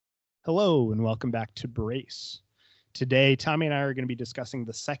Hello and welcome back to Brace. Today, Tommy and I are going to be discussing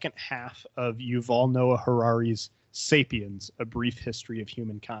the second half of Yuval Noah Harari's Sapiens, A Brief History of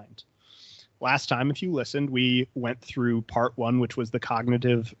Humankind. Last time, if you listened, we went through part one, which was the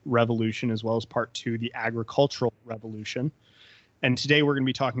cognitive revolution, as well as part two, the agricultural revolution. And today we're going to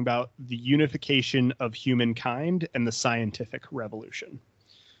be talking about the unification of humankind and the scientific revolution.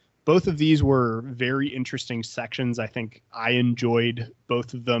 Both of these were very interesting sections. I think I enjoyed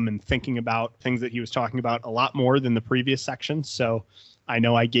both of them and thinking about things that he was talking about a lot more than the previous section. So I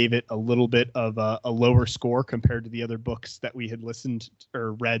know I gave it a little bit of a lower score compared to the other books that we had listened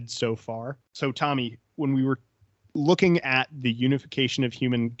or read so far. So Tommy, when we were looking at the unification of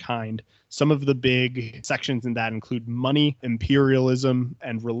humankind, some of the big sections in that include money, imperialism,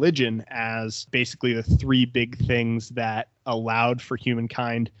 and religion as basically the three big things that allowed for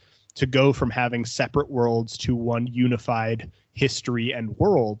humankind to go from having separate worlds to one unified history and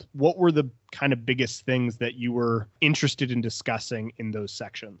world. What were the kind of biggest things that you were interested in discussing in those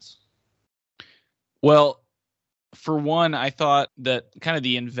sections? Well, for one, I thought that kind of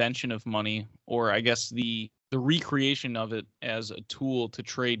the invention of money, or I guess the recreation of it as a tool to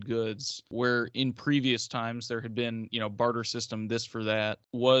trade goods, where in previous times there had been, barter system, this for that,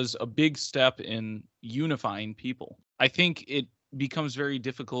 was a big step in unifying people. I think it becomes very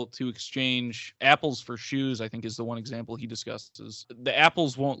difficult to exchange apples for shoes, I think is the one example he discusses. The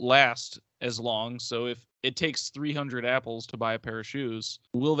apples won't last as long, so if it takes 300 apples to buy a pair of shoes,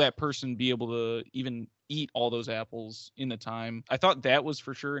 will that person be able to even eat all those apples in the time? I thought that was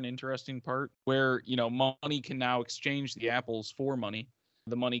for sure an interesting part where, money can now exchange the apples for money.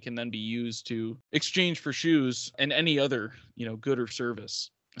 The money can then be used to exchange for shoes and any other, good or service.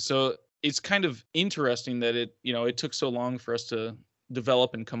 So it's kind of interesting that it took so long for us to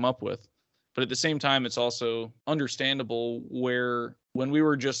develop and come up with. But at the same time, it's also understandable where when we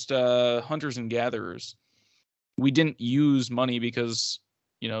were just hunters and gatherers, we didn't use money because,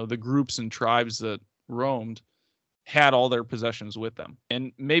 the groups and tribes that roamed had all their possessions with them.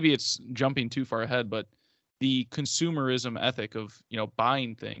 And maybe it's jumping too far ahead, but the consumerism ethic of,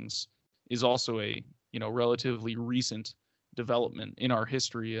 buying things is also a, relatively recent development in our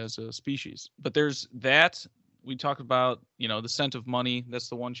history as a species. But there's that. We talk about, the scent of money. That's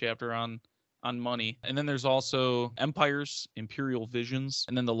the one chapter on money. And then there's also empires, imperial visions,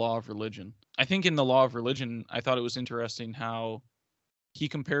 and then the law of religion. I think in the law of religion, I thought it was interesting how he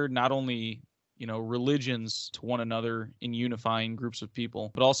compared not only, religions to one another in unifying groups of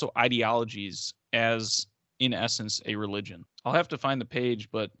people, but also ideologies as, in essence, a religion. I'll have to find the page,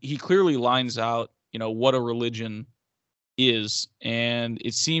 but he clearly lines out, what a religion is. And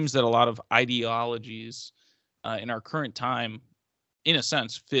it seems that a lot of ideologies in our current time, in a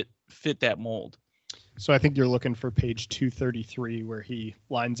sense, fit that mold. So I think you're looking for page 233, where he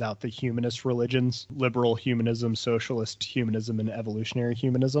lines out the humanist religions: liberal humanism, socialist humanism, and evolutionary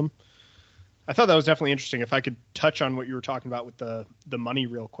humanism. I thought that was definitely interesting. If I could touch on what you were talking about with the money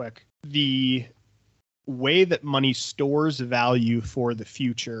real quick. The way that money stores value for the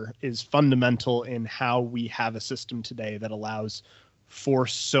future is fundamental in how we have a system today that allows for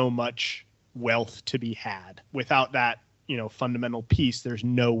so much wealth to be had. Without that, fundamental piece, there's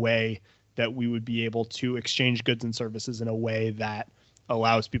no way that we would be able to exchange goods and services in a way that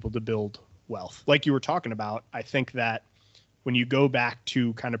allows people to build wealth. Like you were talking about, I think that when you go back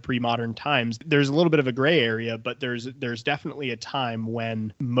to kind of pre-modern times, there's a little bit of a gray area, but there's definitely a time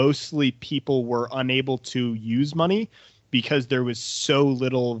when mostly people were unable to use money because there was so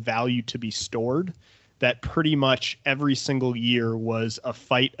little value to be stored that pretty much every single year was a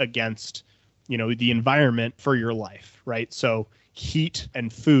fight against, the environment for your life, right? So heat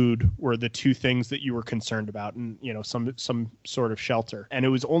and food were the two things that you were concerned about, and some sort of shelter. And it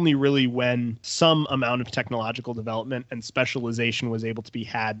was only really when some amount of technological development and specialization was able to be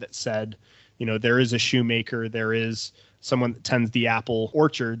had that said, there is a shoemaker, there is someone that tends the apple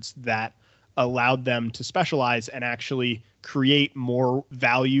orchards, that allowed them to specialize and actually create more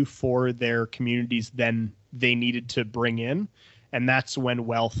value for their communities than they needed to bring in. And that's when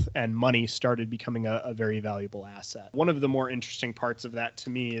wealth and money started becoming a very valuable asset. One of the more interesting parts of that to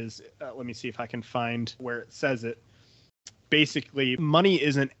me is, let me see if I can find where it says it. Basically, money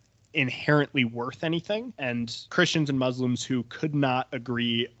isn't inherently worth anything, and Christians and Muslims who could not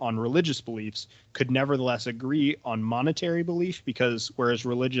agree on religious beliefs could nevertheless agree on monetary belief, because whereas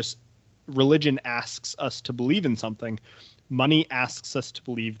religion asks us to believe in something, money asks us to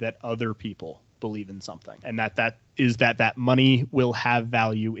believe that other people believe in something, and that money will have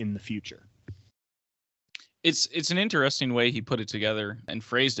value in the future. It's an interesting way he put it together and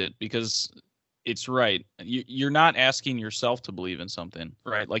phrased it, because It's right. You're not asking yourself to believe in something,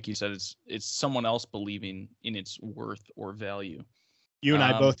 right? Like you said, it's someone else believing in its worth or value. You and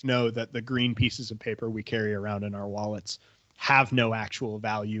I both know that the green pieces of paper we carry around in our wallets have no actual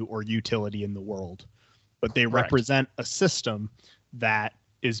value or utility in the world, but they represent a system that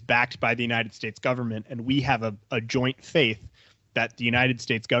is backed by the United States government, and we have a joint faith that the United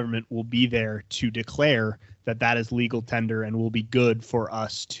States government will be there to declare that that is legal tender and will be good for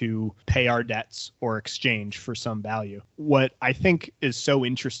us to pay our debts or exchange for some value. What I think is so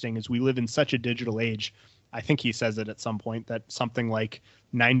interesting is we live in such a digital age. I think he says it at some point that something like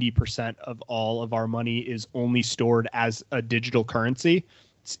 90% of all of our money is only stored as a digital currency.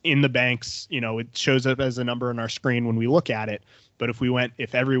 It's in the banks, it shows up as a number on our screen when we look at it. But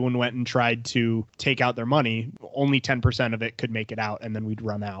if everyone went and tried to take out their money, only 10% of it could make it out, and then we'd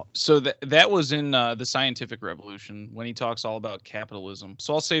run out. So that was in the Scientific Revolution when he talks all about capitalism.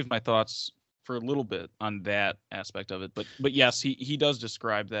 So I'll save my thoughts for a little bit on that aspect of it. But yes, he does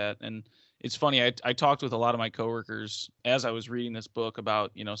describe that. And it's funny, I talked with a lot of my coworkers as I was reading this book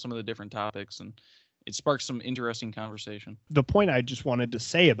about, some of the different topics, and it sparked some interesting conversation. The point I just wanted to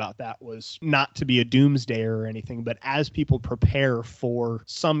say about that was not to be a doomsdayer or anything, but as people prepare for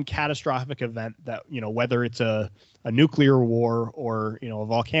some catastrophic event that, whether it's a nuclear war or, a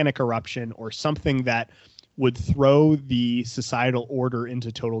volcanic eruption or something that would throw the societal order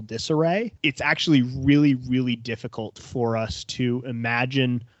into total disarray, it's actually really, really difficult for us to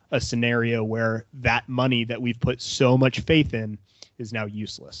imagine a scenario where that money that we've put so much faith in is now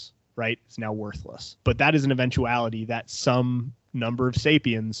useless. Right? It's now worthless. But that is an eventuality that some number of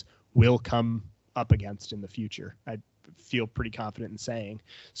sapiens will come up against in the future. I feel pretty confident in saying.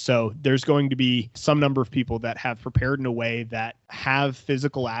 So there's going to be some number of people that have prepared in a way that have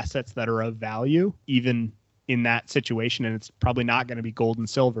physical assets that are of value, even in that situation. And it's probably not going to be gold and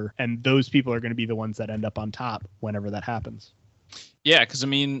silver. And those people are going to be the ones that end up on top whenever that happens. Yeah, because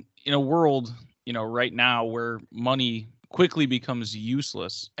in a world, right now where money quickly becomes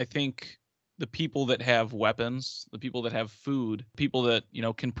useless, I think the people that have weapons, the people that have food, people that,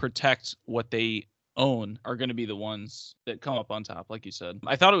 can protect what they own are going to be the ones that come up on top, like you said.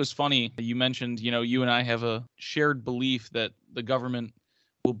 I thought it was funny. You mentioned, you and I have a shared belief that the government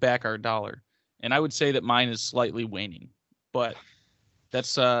will back our dollar. And I would say that mine is slightly waning, but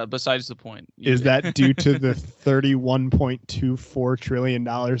that's besides the point. Is that due to the $31.24 trillion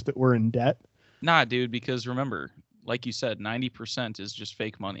that we're in debt? Nah, dude, because remember, like you said, 90% is just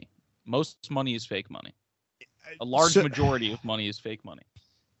fake money. Most money is fake money. A large majority of money is fake money.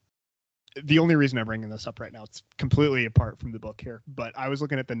 The only reason I'm bringing this up right now, it's completely apart from the book here, but I was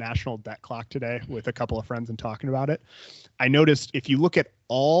looking at the national debt clock today with a couple of friends and talking about it. I noticed if you look at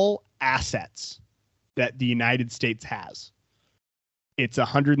all assets that the United States has, it's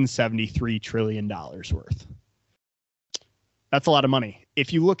 $173 trillion worth. That's a lot of money.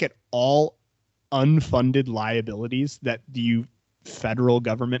 If you look at all unfunded liabilities that the federal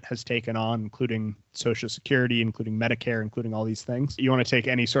government has taken on, including Social Security, including Medicare, including all these things, you want to take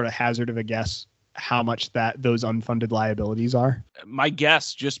any sort of hazard of a guess how much those unfunded liabilities are? My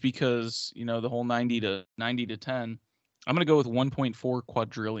guess, just because, the whole 90 to 10, I'm going to go with 1.4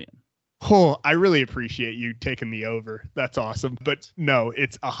 quadrillion. Oh, I really appreciate you taking the over. That's awesome. But no,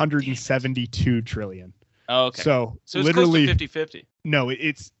 it's 172 trillion. Oh, okay. So it's literally close to 50-50. No,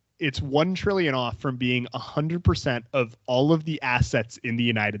 it's 1 trillion off from being 100% of all of the assets in the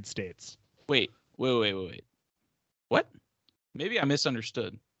United States. Wait. What? Maybe I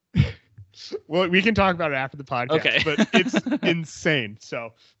misunderstood. Well, we can talk about it after the podcast, okay. But it's insane.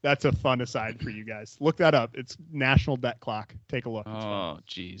 So that's a fun aside for you guys. Look that up. It's National Debt Clock. Take a look. Oh,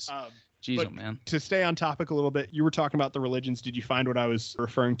 geez. Oh, man. To stay on topic a little bit, you were talking about the religions. Did you find what I was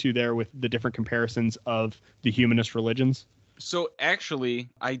referring to there with the different comparisons of the humanist religions? So actually,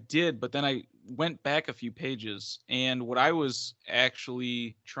 I did, but then I went back a few pages, and what I was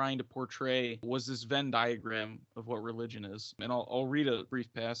actually trying to portray was this Venn diagram of what religion is. And I'll read a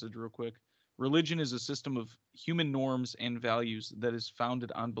brief passage real quick. Religion is a system of human norms and values that is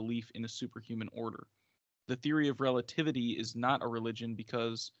founded on belief in a superhuman order. The theory of relativity is not a religion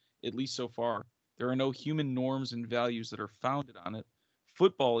because, at least so far, there are no human norms and values that are founded on it.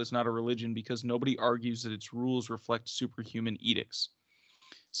 Football is not a religion because nobody argues that its rules reflect superhuman edicts.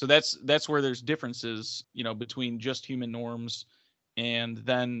 So that's where there's differences, between just human norms and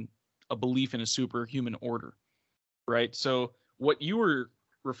then a belief in a superhuman order, right? So what you were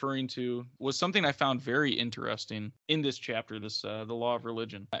referring to was something I found very interesting in this chapter, the law of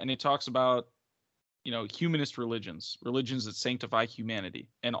religion. And it talks about, humanist religions that sanctify humanity.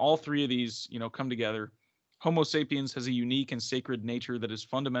 And all three of these, come together Homo sapiens has a unique and sacred nature that is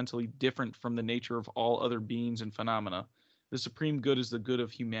fundamentally different from the nature of all other beings and phenomena. The supreme good is the good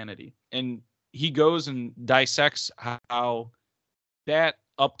of humanity. And he goes and dissects how that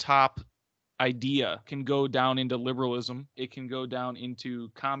up top idea can go down into liberalism, it can go down into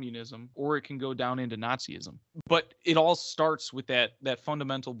communism, or it can go down into Nazism. But it all starts with that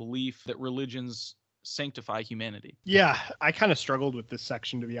fundamental belief that religions sanctify humanity. Yeah, I kind of struggled with this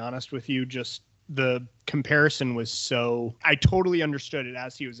section, to be honest with you. Just the comparison was so, I totally understood it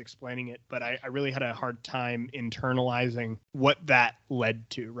as he was explaining it, but I really had a hard time internalizing what that led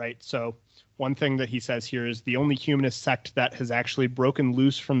to, right? So one thing that he says here is the only humanist sect that has actually broken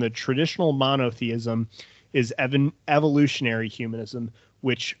loose from the traditional monotheism is evolutionary humanism,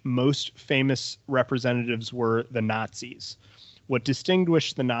 which most famous representatives were the Nazis. What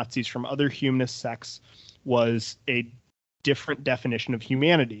distinguished the Nazis from other humanist sects was a different definition of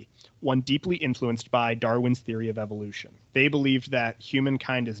humanity, one deeply influenced by Darwin's theory of evolution. They believed that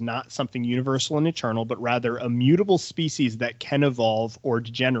humankind is not something universal and eternal, but rather a mutable species that can evolve or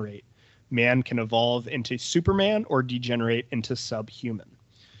degenerate. Man can evolve into Superman or degenerate into subhuman.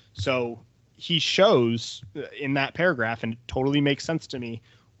 So he shows in that paragraph, and it totally makes sense to me,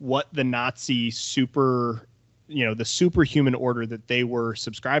 what the Nazi the superhuman order that they were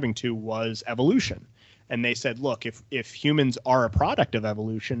subscribing to was evolution. And they said, look, if humans are a product of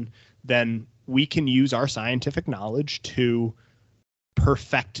evolution, then we can use our scientific knowledge to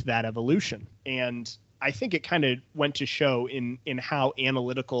perfect that evolution. And I think it kind of went to show in how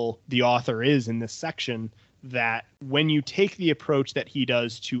analytical the author is in this section, that when you take the approach that he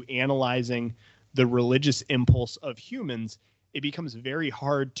does to analyzing the religious impulse of humans, it becomes very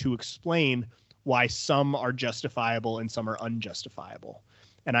hard to explain why some are justifiable and some are unjustifiable.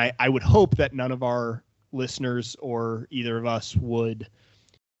 And I would hope that none of our listeners or either of us would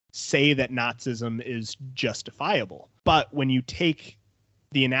say that Nazism is justifiable. But when you take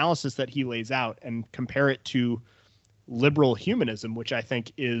the analysis that he lays out and compare it to liberal humanism, which I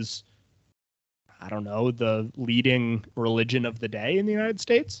think is, the leading religion of the day in the United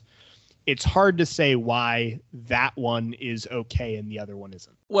States, it's hard to say why that one is okay and the other one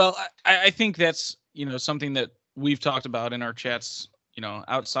isn't. Well, I think that's, something that we've talked about in our chats,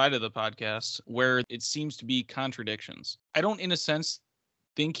 outside of the podcast, where it seems to be contradictions. I don't, in a sense,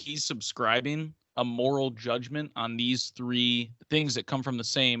 think he's subscribing a moral judgment on these three things that come from the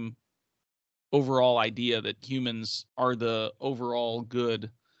same overall idea that humans are the overall good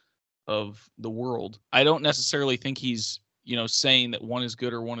of the world. I don't necessarily think he's, saying that one is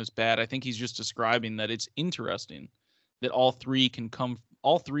good or one is bad. I think he's just describing that it's interesting that all three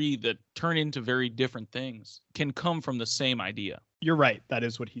that turn into very different things can come from the same idea. You're right. That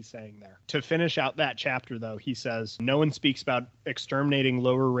is what he's saying there. To finish out that chapter, though, he says, no one speaks about exterminating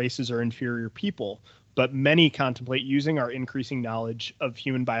lower races or inferior people, but many contemplate using our increasing knowledge of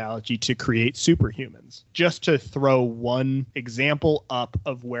human biology to create superhumans. Just to throw one example up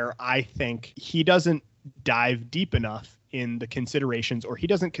of where I think he doesn't dive deep enough in the considerations, or he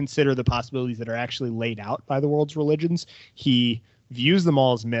doesn't consider the possibilities that are actually laid out by the world's religions. He views them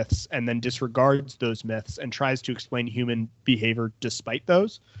all as myths and then disregards those myths and tries to explain human behavior despite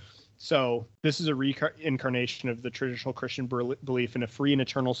those. So this is a reincarnation of the traditional Christian belief in a free and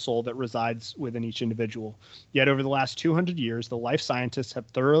eternal soul that resides within each individual. Yet over the last 200 years, the life scientists have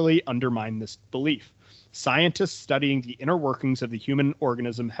thoroughly undermined this belief. Scientists studying the inner workings of the human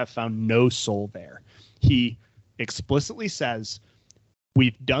organism have found no soul there. He explicitly says,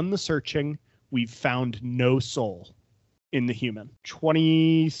 we've done the searching, we've found no soul in the human.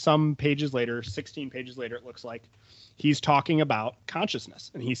 20-some pages later, 16 pages later, it looks like, he's talking about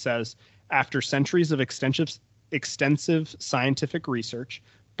consciousness. And he says, after centuries of extensive scientific research,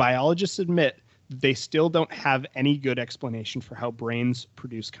 biologists admit that they still don't have any good explanation for how brains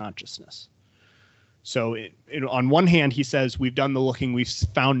produce consciousness. So on one hand, he says, we've done the looking, we've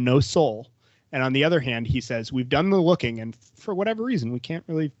found no soul. And on the other hand, he says, we've done the looking, and for whatever reason, we can't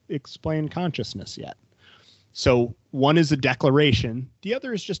really explain consciousness yet. So one is a declaration. The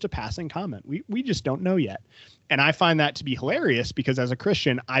other is just a passing comment. We just don't know yet. And I find that to be hilarious because as a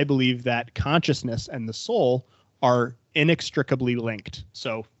Christian, I believe that consciousness and the soul are inextricably linked.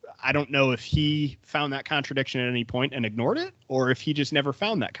 So I don't know if he found that contradiction at any point and ignored it, or if he just never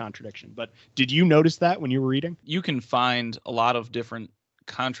found that contradiction. But did you notice that when you were reading? You can find a lot of different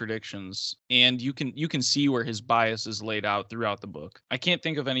contradictions, and you can see where his bias is laid out throughout the book. I can't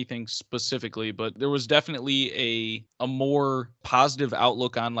think of anything specifically, but there was definitely a more positive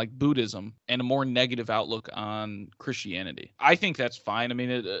outlook on like Buddhism and a more negative outlook on Christianity. I think that's fine. I mean,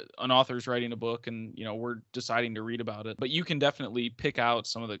 an author's writing a book, and we're deciding to read about it, but you can definitely pick out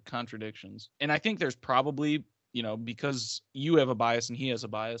some of the contradictions. And I think there's probably, because you have a bias and he has a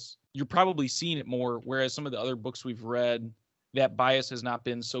bias, you're probably seeing it more, whereas some of the other books we've read, that bias has not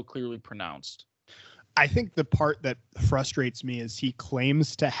been so clearly pronounced. I think the part that frustrates me is he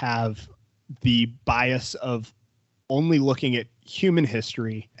claims to have the bias of only looking at human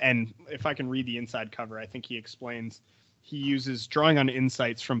history. And if I can read the inside cover, I think he explains he uses drawing on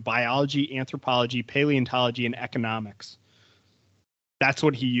insights from biology, anthropology, paleontology, and economics. That's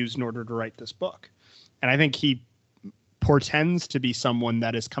what he used in order to write this book. And I think he portends to be someone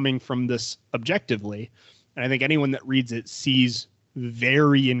that is coming from this objectively. And I think anyone that reads it sees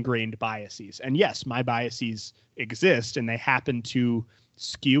very ingrained biases. And yes, my biases exist and they happen to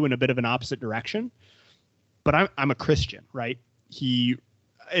skew in a bit of an opposite direction. But I'm a Christian, right? He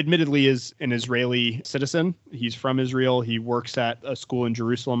admittedly is an Israeli citizen. He's from Israel. He works at a school in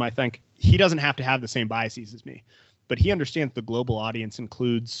Jerusalem, I think. He doesn't have to have the same biases as me. But he understands the global audience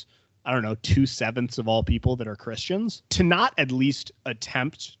includes, 2/7 of all people that are Christians. To not at least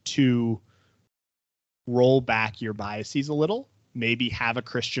attempt to roll back your biases a little, maybe have a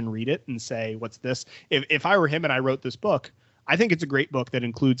Christian read it and say, what's this? If I were him and I wrote this book, I think it's a great book that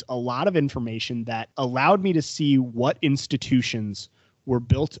includes a lot of information that allowed me to see what institutions were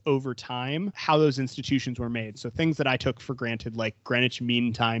built over time, how those institutions were made. So things that I took for granted, like Greenwich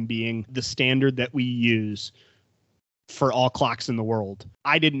Mean Time being the standard that we use for all clocks in the world.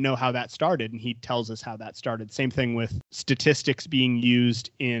 I didn't know how that started, and he tells us how that started. Same thing with statistics being used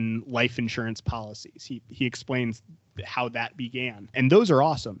in life insurance policies. He explains how that began. And those are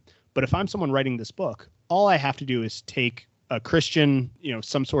awesome. But if I'm someone writing this book, all I have to do is take a Christian,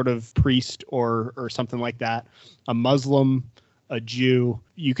 some sort of priest or something like that, a Muslim, a Jew.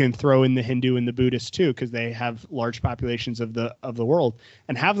 You can throw in the Hindu and the Buddhist too, because they have large populations of the world,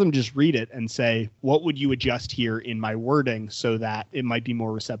 and have them just read it and say, what would you adjust here in my wording so that it might be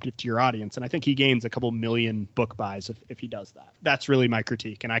more receptive to your audience? And I think he gains a couple million book buys if he does that. That's really my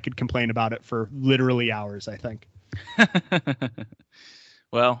critique, and I could complain about it for literally hours, I think.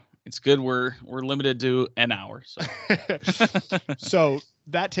 Well, it's good we're limited to an hour. So. So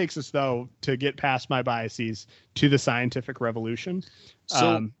that takes us, though, to get past my biases to the scientific revolution.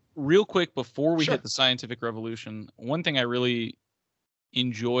 So real quick, before we Sure. hit the scientific revolution, one thing I really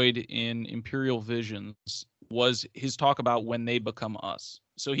enjoyed in Imperial Visions was his talk about when they become us.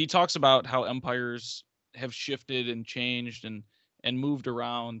 So he talks about how empires have shifted and changed and moved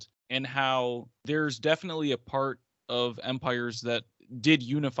around, and how there's definitely a part of empires that did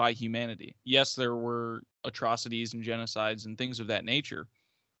unify humanity. Yes, there were atrocities and genocides and things of that nature,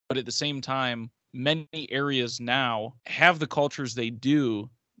 but at the same time, many areas now have the cultures they do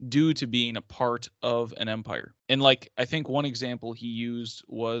due to being a part of an empire. And like, I think one example he used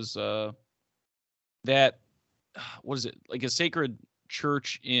was that, what is it, like a sacred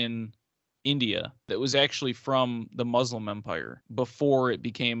church in India that was actually from the Muslim Empire before it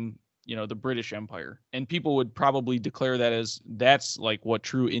became the British Empire. And people would probably declare that as that's like what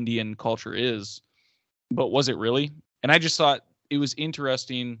true Indian culture is. But was it really? And I just thought it was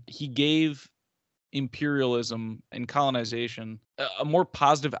interesting. He gave imperialism and colonization a more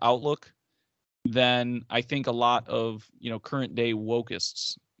positive outlook than I think a lot of, current day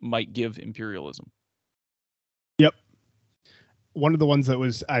wokeists might give imperialism. Yep. One of the ones that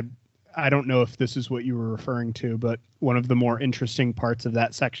was, I don't know if this is what you were referring to, but one of the more interesting parts of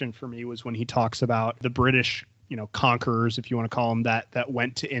that section for me was when he talks about the British, conquerors, if you want to call them that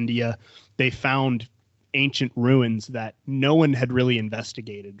went to India. They found ancient ruins that no one had really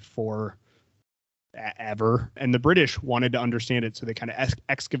investigated for ever. And the British wanted to understand it. So they kind of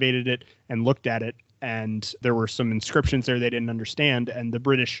excavated it and looked at it. And there were some inscriptions there they didn't understand. And the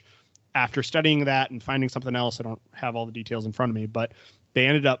British, after studying that and finding something else, I don't have all the details in front of me, but they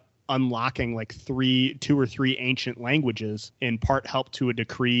ended up unlocking like two or three ancient languages, in part helped to a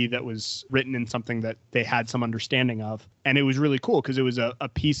decree that was written in something that they had some understanding of. And it was really cool because it was a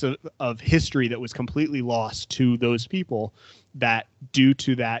piece of history that was completely lost to those people, that due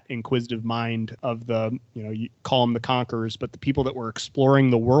to that inquisitive mind of the, you call them the conquerors, but the people that were exploring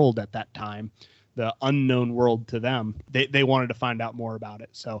the world at that time, the unknown world to them, they wanted to find out more about it.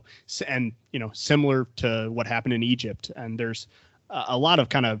 So, and, similar to what happened in Egypt. And there's a lot of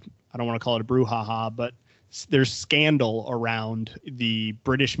kind of, I don't want to call it a brouhaha, but there's scandal around the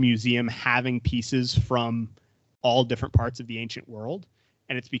British Museum having pieces from all different parts of the ancient world.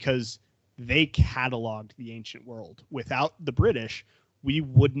 And it's because they cataloged the ancient world. Without the British, we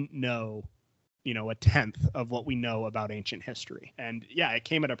wouldn't know, a tenth of what we know about ancient history. And yeah, it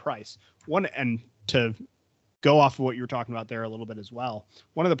came at a price. And to go off of what you were talking about there a little bit as well,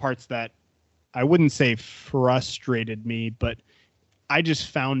 one of the parts that I wouldn't say frustrated me, but I just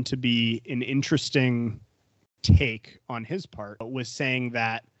found to be an interesting take on his part was saying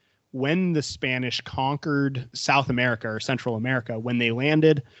that when the Spanish conquered South America or Central America, when they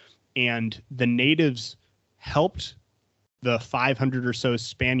landed and the natives helped the 500 or so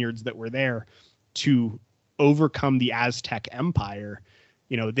Spaniards that were there to overcome the Aztec Empire,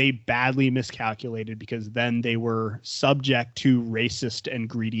 they badly miscalculated because then they were subject to racist and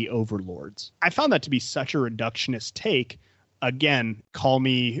greedy overlords. I found that to be such a reductionist take. Again, call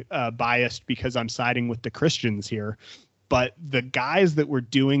me biased because I'm siding with the Christians here. But the guys that were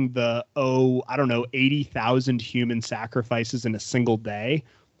doing 80,000 human sacrifices in a single day,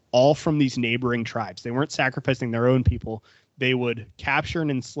 all from these neighboring tribes. They weren't sacrificing their own people. They would capture and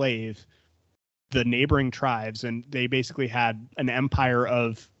enslave the neighboring tribes, and they basically had an empire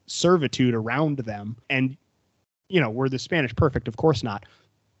of servitude around them. And, were the Spanish perfect? Of course not.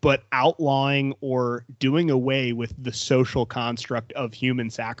 But outlawing or doing away with the social construct of human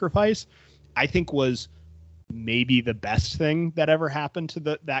sacrifice, I think was maybe the best thing that ever happened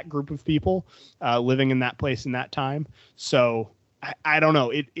to that group of people living in that place in that time. So I don't know.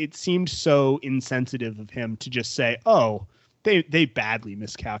 It seemed so insensitive of him to just say, oh, they badly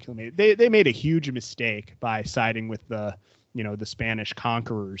miscalculated. They made a huge mistake by siding with the Spanish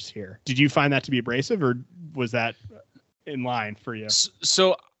conquerors here. Did you find that to be abrasive, or was that in line for you?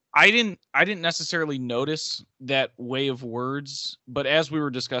 So I didn't necessarily notice that way of words, but as we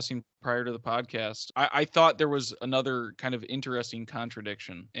were discussing prior to the podcast, I thought there was another kind of interesting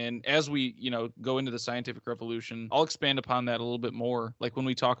contradiction. And as we, go into the scientific revolution, I'll expand upon that a little bit more. Like when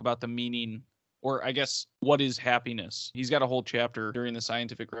we talk about the meaning, or I guess, what is happiness? He's got a whole chapter during the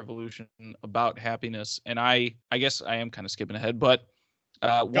scientific revolution about happiness. And I guess I am kind of skipping ahead, but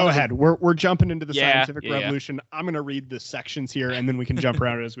go ahead. We're jumping into the scientific revolution. Yeah. I'm going to read the sections here, and then we can jump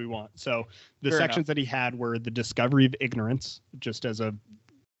around as we want. So the Fair sections enough. that he had were the discovery of ignorance, just as a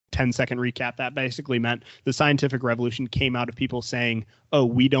 10-second recap. That basically meant the scientific revolution came out of people saying, oh,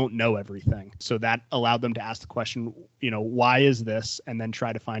 we don't know everything. So that allowed them to ask the question, why is this? And then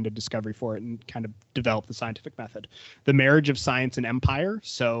try to find a discovery for it and kind of develop the scientific method. The marriage of science and empire.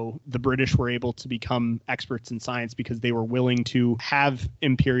 So the British were able to become experts in science because they were willing to have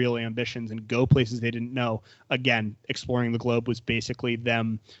imperial ambitions and go places they didn't know. Again, exploring the globe was basically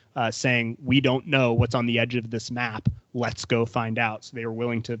them saying, we don't know what's on the edge of this map. Let's go find out. So they were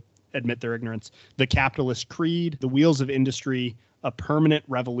willing to admit their ignorance. The capitalist creed, the wheels of industry, a permanent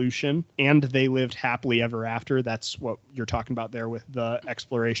revolution, and they lived happily ever after. That's what you're talking about there with the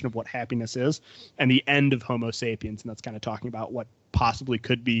exploration of what happiness is, and the end of Homo sapiens. And that's kind of talking about what possibly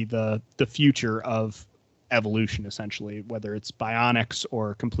could be the future of evolution, essentially, whether it's bionics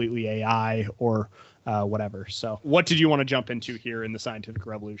or completely AI or whatever. So what did you want to jump into here in the scientific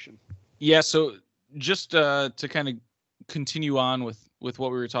revolution? Yeah, so just to kind of continue on with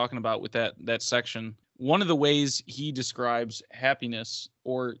what we were talking about with that section, one of the ways he describes happiness,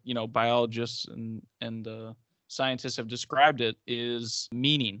 or biologists and scientists have described it, is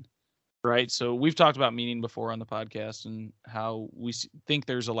meaning, right? So we've talked about meaning before on the podcast and how we think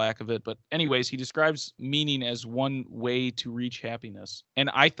there's a lack of it. But anyways, he describes meaning as one way to reach happiness.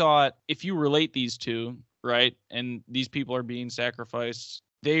 And I thought, if you relate these two, right, and these people are being sacrificed,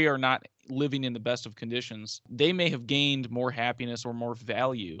 they are not living in the best of conditions. They may have gained more happiness or more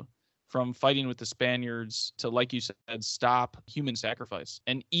value from fighting with the Spaniards to, like you said, stop human sacrifice.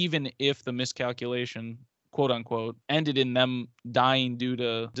 And even if the miscalculation, quote unquote, ended in them dying due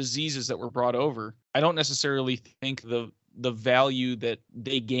to diseases that were brought over, I don't necessarily think the value that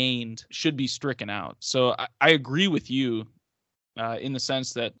they gained should be stricken out. So I agree with you in the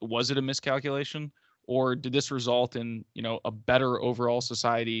sense that, was it a miscalculation? Or did this result in, a better overall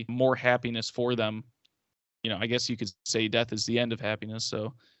society, more happiness for them? I guess you could say death is the end of happiness.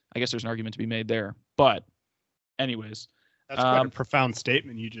 So I guess there's an argument to be made there. But anyways. That's quite a profound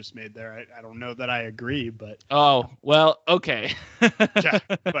statement you just made there. I don't know that I agree, but. Oh, well, okay. Yeah,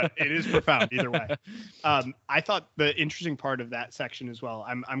 but it is profound either way. I thought the interesting part of that section as well,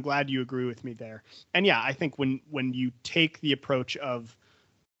 I'm glad you agree with me there. And yeah, I think when you take the approach of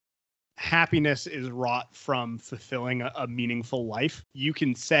happiness is wrought from fulfilling a meaningful life, you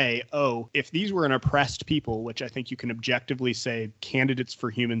can say, oh, if these were an oppressed people, which I think you can objectively say candidates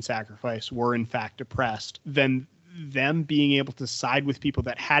for human sacrifice were in fact oppressed, then them being able to side with people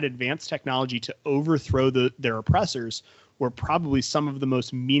that had advanced technology to overthrow their oppressors were probably some of the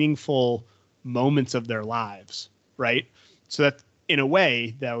most meaningful moments of their lives, right? So that in a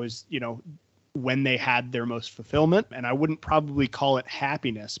way that was, when they had their most fulfillment. And I wouldn't probably call it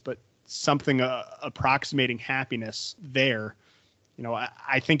happiness, but something approximating happiness there.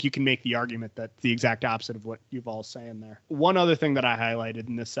 I think you can make the argument that the exact opposite of what Yuval's saying there. One other thing that I highlighted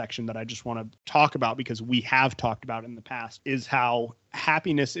in this section that I just want to talk about, because we have talked about in the past, is how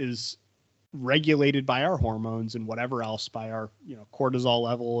happiness is regulated by our hormones and whatever else, by our cortisol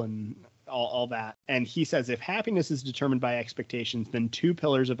level and all that. And he says, if happiness is determined by expectations, then two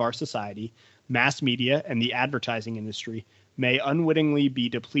pillars of our society, mass media and the advertising industry, may unwittingly be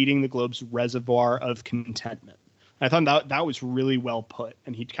depleting the globe's reservoir of contentment. I thought that was really well put.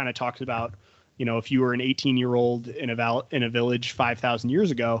 And he kind of talks about, if you were an 18-year-old in a village 5,000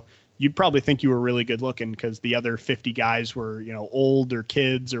 years ago, you'd probably think you were really good looking because the other 50 guys were, old or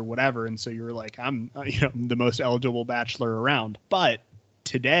kids or whatever. And so you were like, I'm the most eligible bachelor around. But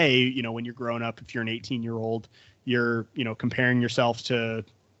today, when you're growing up, if you're an 18-year-old, you're, comparing yourself to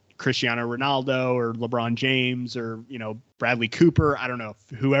Cristiano Ronaldo or LeBron James or, Bradley Cooper. I don't know,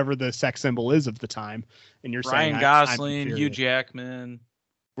 whoever the sex symbol is of the time. And you're Ryan saying Gosling, Hugh Jackman.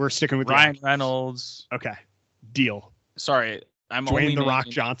 We're sticking with Ryan Reynolds. Okay. Deal. Sorry. I'm Dwayne only The Rock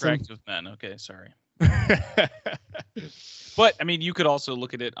naming Johnson. attractive men. Okay, sorry. But I mean, you could also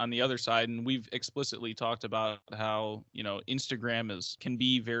look at it on the other side, and we've explicitly talked about how, Instagram can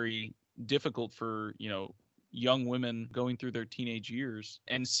be very difficult for, young women going through their teenage years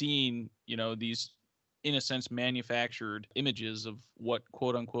and seeing, these, in a sense, manufactured images of what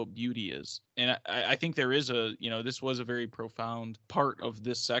quote unquote beauty is. And I think there is this was a very profound part of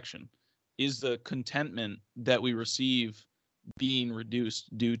this section, is the contentment that we receive being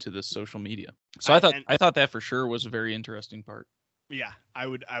reduced due to this social media. So I thought that for sure was a very interesting part. Yeah, I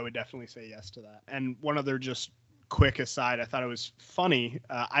would definitely say yes to that. And one other just quick aside, I thought it was funny.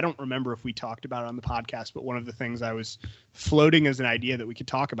 I don't remember if we talked about it on the podcast, but one of the things I was floating as an idea that we could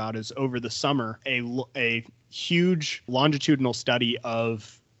talk about is over the summer, a huge longitudinal study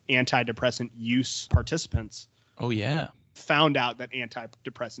of antidepressant use participants. Oh, yeah. Found out that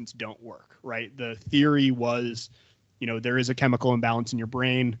antidepressants don't work, right? The theory was, there is a chemical imbalance in your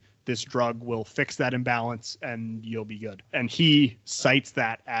brain. This drug will fix that imbalance and you'll be good. And he cites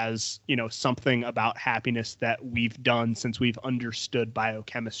that as, something about happiness that we've done since we've understood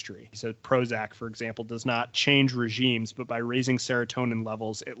biochemistry. So Prozac, for example, does not change regimes, but by raising serotonin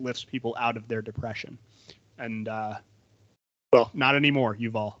levels, it lifts people out of their depression. And, not anymore,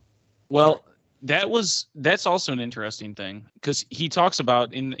 Yuval. Well, that's also an interesting thing, because he talks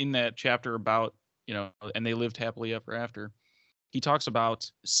about in that chapter about, and they lived happily ever after. He talks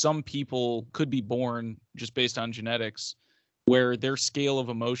about some people could be born just based on genetics where their scale of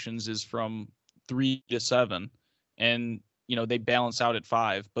emotions is from 3 to 7, and they balance out at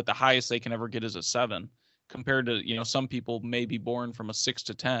 5, but the highest they can ever get is a 7, compared to some people may be born from a 6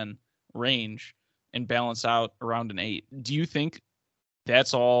 to 10 range and balance out around an 8. Do you think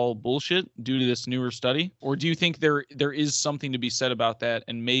that's all bullshit due to this newer study, or do you think there is something to be said about that,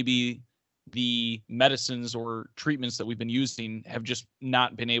 and maybe the medicines or treatments that we've been using have just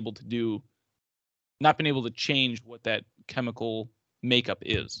not been able to change what that chemical makeup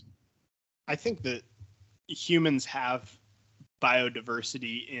is? I think that humans have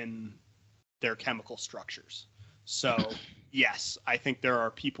biodiversity in their chemical structures. So yes, I think there are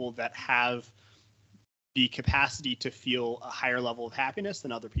people that have the capacity to feel a higher level of happiness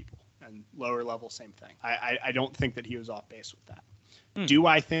than other people, and lower level, same thing. I don't think that he was off base with that. Do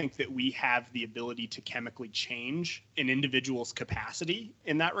I think that we have the ability to chemically change an individual's capacity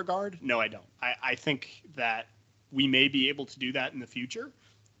in that regard? No, I don't. I think that we may be able to do that in the future,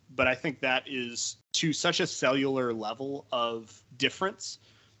 but I think that is to such a cellular level of difference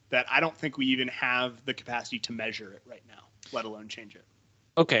that I don't think we even have the capacity to measure it right now, let alone change it.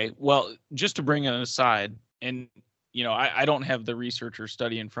 Okay, well, just to bring it aside, and I don't have the research or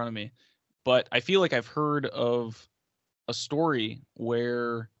study in front of me, but I feel like I've heard of a story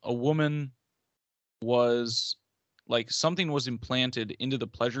where a woman was something was implanted into the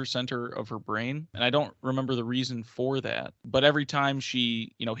pleasure center of her brain, and I don't remember the reason for that, but every time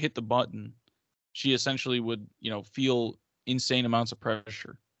she hit the button, she essentially would feel insane amounts of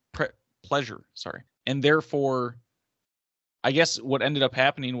pleasure, and therefore I guess what ended up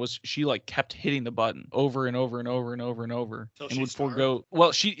happening was she kept hitting the button over and over and over and over and over, and would forego.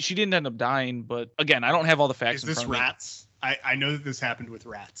 Well, she didn't end up dying, but again, I don't have all the facts. Is this rats? I know that this happened with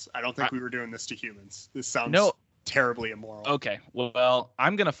rats. I don't think we were doing this to humans. This sounds terribly immoral. Okay, well,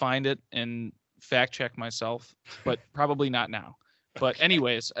 I'm gonna find it and fact check myself, but probably not now. But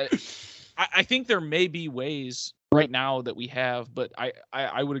anyways, I think there may be ways right now that we have, but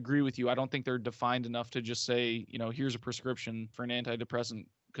I would agree with you. I don't think they're defined enough to just say, here's a prescription for an antidepressant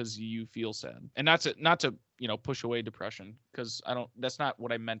because you feel sad. And not to push away depression, because that's not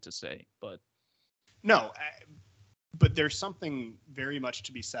what I meant to say, but no, but there's something very much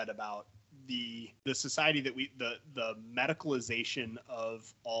to be said about the society that the medicalization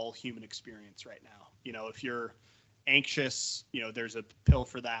of all human experience right now. If you're anxious, there's a pill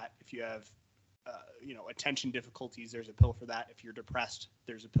for that. If you have attention difficulties, there's a pill for that. If you're depressed,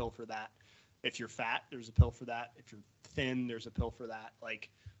 there's a pill for that. If you're fat, there's a pill for that. If you're thin, there's a pill for that. Like,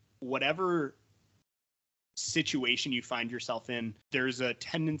 whatever situation you find yourself in, there's a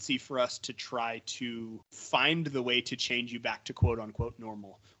tendency for us to try to find the way to change you back to quote unquote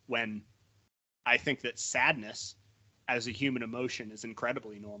normal, when I think that sadness as a human emotion is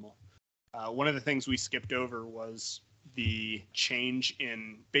incredibly normal. One of the things we skipped over was the change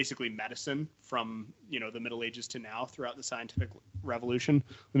in basically medicine from the Middle Ages to now throughout the scientific revolution.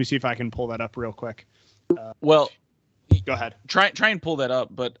 Let me see if I can pull that up real quick. Well, go ahead. Try and pull that up,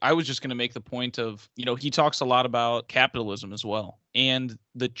 but I was just going to make the point of, he talks a lot about capitalism as well and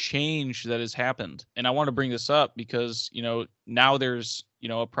the change that has happened. And I want to bring this up because, now there's,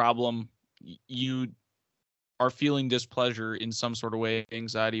 a problem. You are feeling displeasure in some sort of way,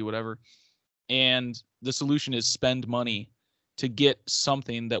 anxiety, whatever. And the solution is spend money to get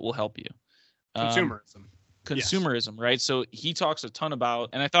something that will help you. Consumerism, yes. Right? So he talks a ton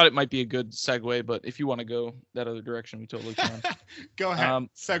about, and I thought it might be a good segue, but if you want to go that other direction, we totally can. Go ahead.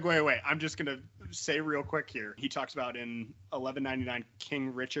 Segue away. I'm just going to say real quick here. He talks about in 1199,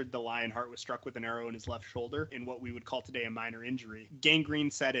 King Richard the Lionheart was struck with an arrow in his left shoulder in what we would call today a minor injury.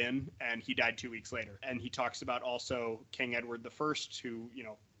 Gangrene set in, and he died 2 weeks later. And he talks about also King Edward I, who,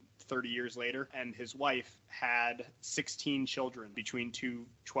 30 years later, and his wife had 16 children between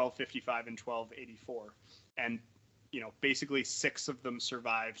 1255 and 1284. And, basically 6 of them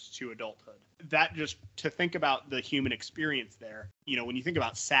survived to adulthood. That just to think about the human experience there, when you think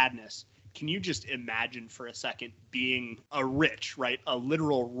about sadness, can you just imagine for a second being a rich, right, a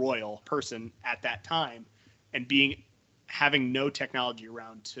literal royal person at that time and having no technology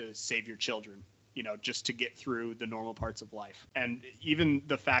around to save your children? Just to get through the normal parts of life. And even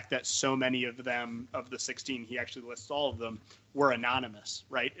the fact that so many of them, of the 16, he actually lists all of them, were anonymous,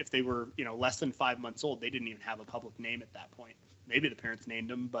 right? If they were, less than 5 months old, they didn't even have a public name at that point. Maybe the parents named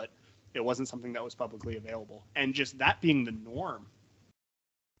them, but it wasn't something that was publicly available. And just that being the norm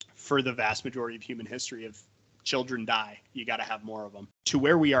for the vast majority of human history, of children die, you got to have more of them. To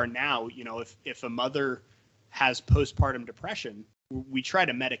where we are now, if a mother has postpartum depression, we try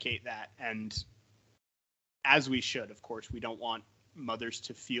to medicate that, and as we should, of course. We don't want mothers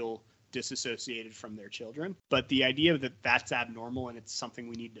to feel disassociated from their children. But the idea that that's abnormal and it's something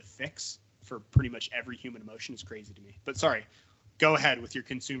we need to fix for pretty much every human emotion is crazy to me. But sorry, go ahead with your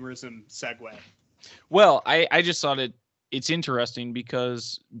consumerism segue. Well, I just thought it's interesting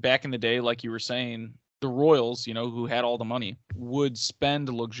because back in the day, like you were saying, the royals, who had all the money, would spend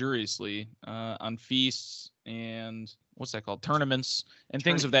luxuriously on feasts and what's that called? Tournaments and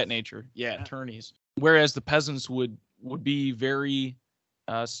things of that nature. Yeah, tourneys. Whereas the peasants would be very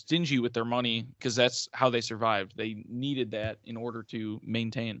stingy with their money because that's how they survived. They needed that in order to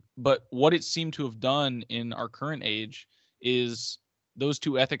maintain. But what it seemed to have done in our current age is those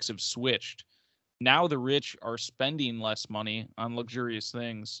two ethics have switched. Now the rich are spending less money on luxurious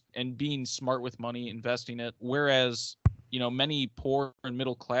things and being smart with money, investing it. Whereas, many poor and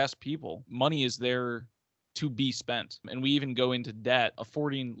middle class people, money is there to be spent. And we even go into debt,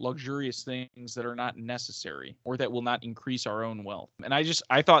 affording luxurious things that are not necessary or that will not increase our own wealth. And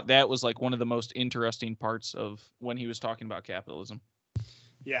I thought that was like one of the most interesting parts of when he was talking about capitalism.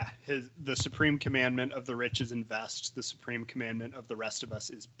 Yeah, the supreme commandment of the rich is invest. The supreme commandment of the rest of us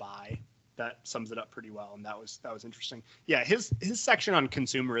is buy. That sums it up pretty well, and that was interesting. Yeah, his section on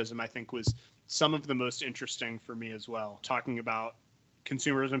consumerism, I think, was some of the most interesting for me as well. Talking about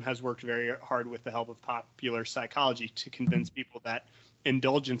consumerism has worked very hard with the help of popular psychology to convince people that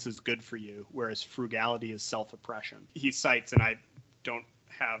indulgence is good for you, whereas frugality is self-oppression. He cites, and I don't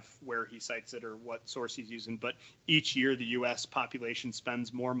have where he cites it or what source he's using, but each year the U.S. population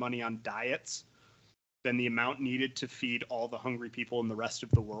spends more money on diets than the amount needed to feed all the hungry people in the rest of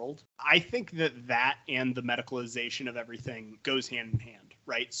the world. I think that and the medicalization of everything goes hand in hand,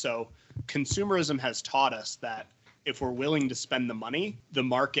 right? So consumerism has taught us that if we're willing to spend the money, the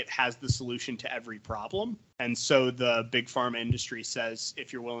market has the solution to every problem. And so the big pharma industry says,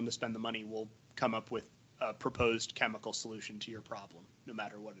 if you're willing to spend the money, we'll come up with a proposed chemical solution to your problem, no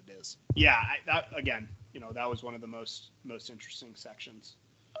matter what it is. Yeah, that was one of the most interesting sections.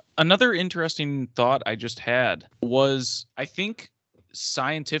 Another interesting thought I just had was, I think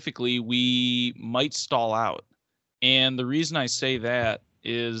scientifically we might stall out. And the reason I say that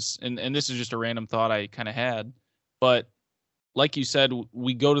is, and this is just a random thought I kind of had, but like you said,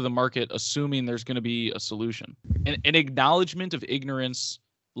 we go to the market assuming there's going to be a solution. An acknowledgement of ignorance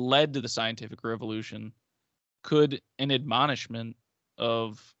led to the scientific revolution. Could an admonishment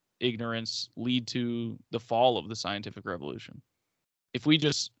of ignorance lead to the fall of the scientific revolution? If we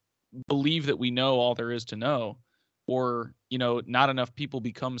just believe that we know all there is to know, or, not enough people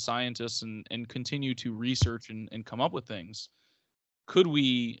become scientists and continue to research and come up with things, could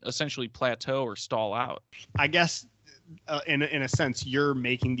we essentially plateau or stall out? I guess in a sense, you're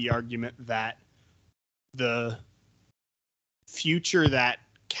making the argument that the future that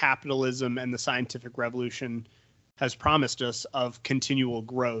capitalism and the scientific revolution has promised us of continual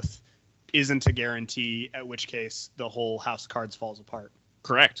growth isn't a guarantee, at which case the whole house of cards falls apart.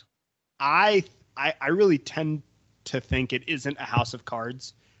 Correct. I really tend to think it isn't a house of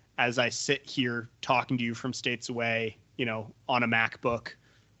cards as I sit here talking to you from states away, on a MacBook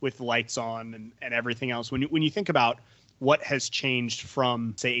with lights on and everything else. When you think about what has changed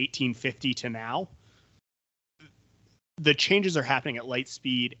from, say, 1850 to now, the changes are happening at light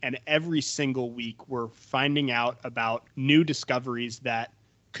speed, and every single week we're finding out about new discoveries that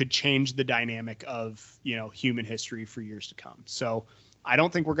could change the dynamic of, human history for years to come. So I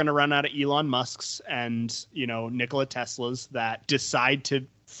don't think we're going to run out of Elon Musk's and, Nikola Tesla's that decide to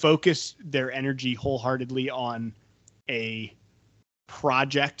focus their energy wholeheartedly on a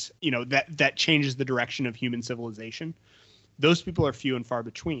project, that changes the direction of human civilization. Those people are few and far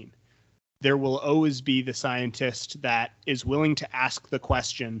between. There will always be the scientist that is willing to ask the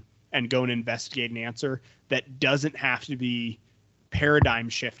question and go and investigate an answer that doesn't have to be paradigm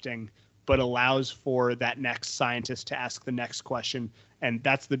shifting, but allows for that next scientist to ask the next question. And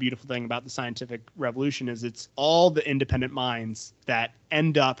that's the beautiful thing about the scientific revolution, is it's all the independent minds that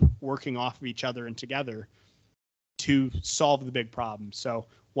end up working off of each other and together to solve the big problem. So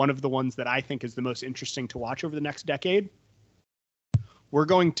one of the ones that I think is the most interesting to watch over the next decade, we're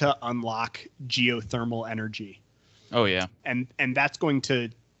going to unlock geothermal energy. Oh yeah. And that's going to,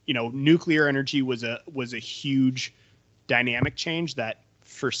 nuclear energy was a huge dynamic change that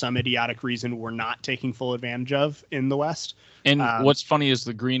for some idiotic reason we're not taking full advantage of in the West. And what's funny is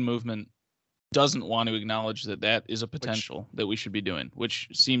the green movement doesn't want to acknowledge that is a potential that we should be doing, which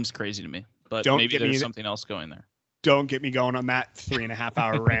seems crazy to me, but maybe there's something else going there. Don't get me going on that 3.5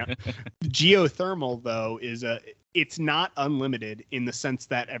 hour rant. Geothermal, though, it's not unlimited in the sense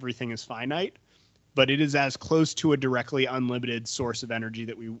that everything is finite, but it is as close to a directly unlimited source of energy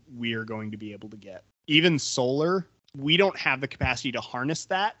that we are going to be able to get. Even solar, we don't have the capacity to harness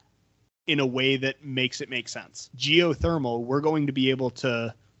that in a way that makes it make sense. Geothermal, we're going to be able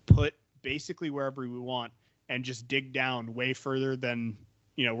to put basically wherever we want and just dig down way further than,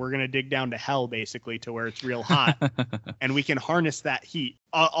 we're going to dig down to hell, basically, to where it's real hot. And we can harness that heat.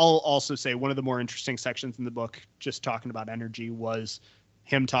 I'll also say one of the more interesting sections in the book, just talking about energy, was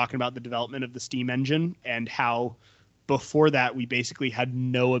him talking about the development of the steam engine and how before that we basically had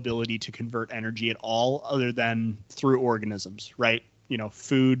no ability to convert energy at all other than through organisms, right?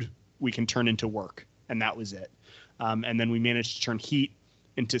 Food we can turn into work, and that was it. And then we managed to turn heat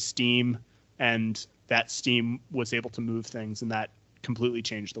into steam, and that steam was able to move things, and that completely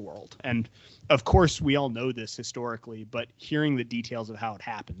changed the world. And of course we all know this historically, but hearing the details of how it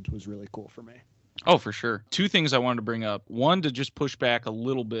happened was really cool for me. Oh, for sure. Two things I wanted to bring up. One, to just push back a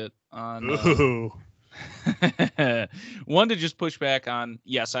little bit on one, to just push back on,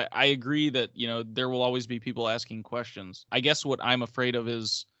 yes, I agree that, there will always be people asking questions. I guess what I'm afraid of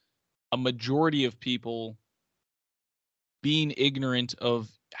is a majority of people being ignorant of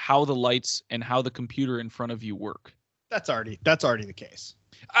how the lights and how the computer in front of you work. That's already the case.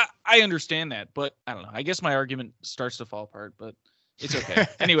 I understand that, but I don't know. I guess my argument starts to fall apart, but it's okay.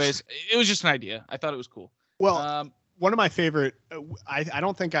 Anyways, it was just an idea. I thought it was cool. Well, one of my favorite, I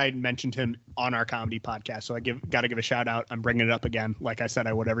don't think I mentioned him on our comedy podcast, so got to give a shout out. I'm bringing it up again, like I said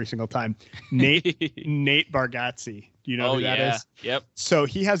I would every single time. Nate Bargatze. Do you know who that is? Yep. So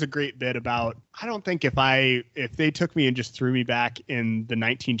he has a great bit about, I don't think if they took me and just threw me back in the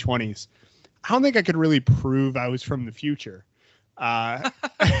 1920s, I don't think I could really prove I was from the future. And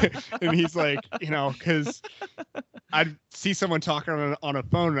he's like, because I'd see someone talking on a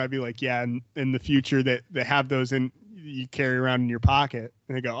phone and I'd be like, yeah, in the future that they have those you carry around in your pocket.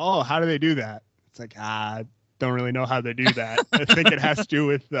 And they go, oh, how do they do that? It's like, don't really know how they do that. I think it has to do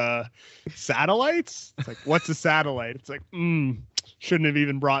with satellites. It's like, what's a satellite? It's like, shouldn't have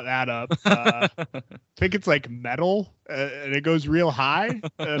even brought that up. I think it's like metal, and it goes real high.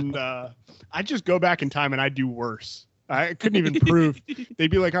 And I just go back in time and I do worse. I couldn't even prove. They'd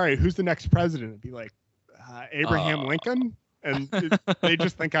be like, all right, who's the next president? It'd be like Abraham Lincoln. And they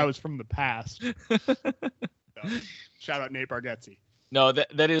just think I was from the past. So, shout out Nate Bargatze. No,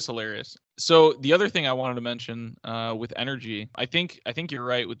 that is hilarious. So the other thing I wanted to mention with energy, I think you're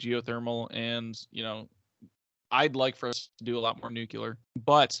right with geothermal, and I'd like for us to do a lot more nuclear.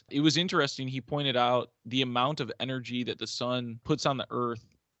 But it was interesting. He pointed out the amount of energy that the sun puts on the Earth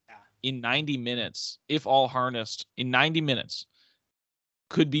in 90 minutes, if all harnessed in 90 minutes,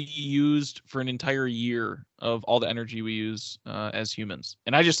 could be used for an entire year of all the energy we use as humans.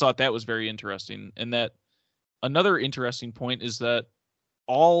 And I just thought that was very interesting. And that another interesting point is that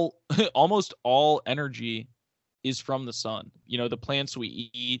almost all energy is from the sun. The plants we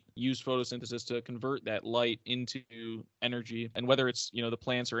eat use photosynthesis to convert that light into energy. And whether it's, the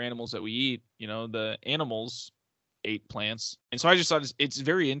plants or animals that we eat, the animals ate plants. And so I just thought it's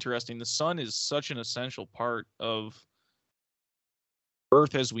very interesting. The sun is such an essential part of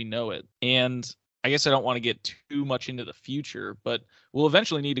Earth as we know it. And I guess I don't want to get too much into the future, but we'll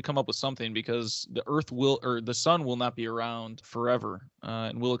eventually need to come up with something, because the sun will not be around forever,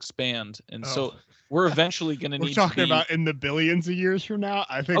 and will expand. And so we're eventually going to need to be... We're talking about in the billions of years from now?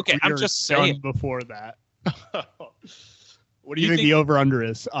 I think I'm just saying before that. What do you think the over-under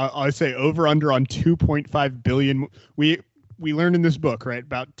is? I say over-under on 2.5 billion. We learned in this book, right,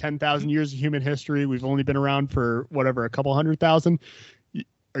 about 10,000 years of human history. We've only been around for whatever, a couple 100,000.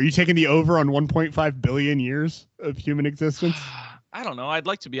 Are you taking the over on 1.5 billion years of human existence? I don't know. I'd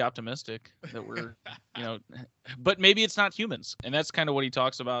like to be optimistic that we're, but maybe it's not humans. And that's kind of what he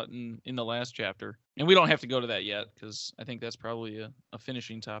talks about in the last chapter. And we don't have to go to that yet, because I think that's probably a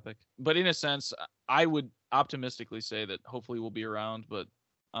finishing topic. But in a sense, I would optimistically say that hopefully we'll be around, but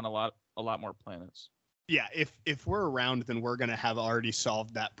on a lot more planets. Yeah, if we're around, then we're going to have already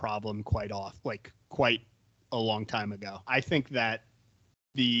solved that problem quite a long time ago. I think that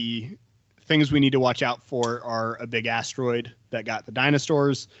the things we need to watch out for are a big asteroid that got the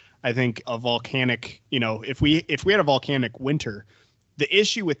dinosaurs. I think a volcanic, if we had a volcanic winter, the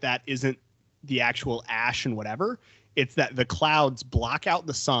issue with that isn't the actual ash and whatever. It's that the clouds block out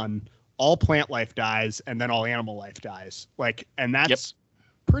the sun, all plant life dies, and then all animal life dies. And that's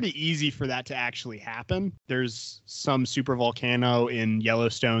pretty easy for that to actually happen. There's some super volcano in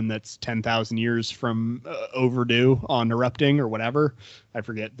Yellowstone that's 10,000 years from overdue on erupting or whatever. I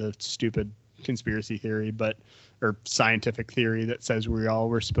forget the stupid conspiracy theory, or scientific theory that says we all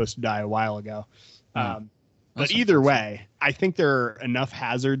were supposed to die a while ago. But either way, I think there are enough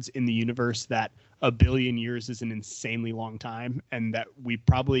hazards in the universe that a billion years is an insanely long time, and that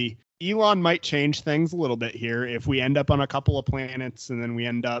Elon might change things a little bit here if we end up on a couple of planets, and then we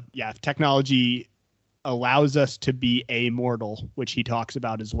end up, if technology allows us to be immortal, which he talks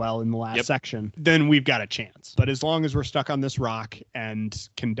about as well in the last section, then we've got a chance. But as long as we're stuck on this rock and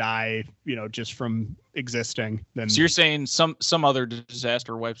can die, just from existing, then... So you're saying some other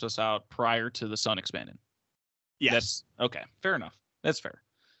disaster wipes us out prior to the sun expanding? Yes. Okay. Fair enough. That's fair.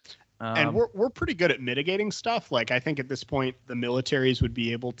 And we're pretty good at mitigating stuff. I think at this point, the militaries would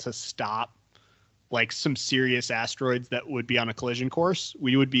be able to stop some serious asteroids that would be on a collision course.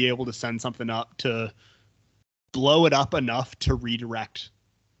 We would be able to send something up to blow it up enough to redirect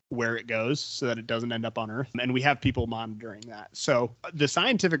where it goes so that it doesn't end up on Earth. And we have people monitoring that. So the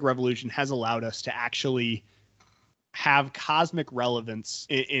scientific revolution has allowed us to actually have cosmic relevance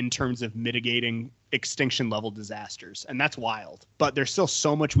in terms of mitigating extinction level disasters. And that's wild. But there's still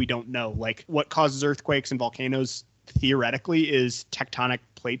so much we don't know. What causes earthquakes and volcanoes theoretically is tectonic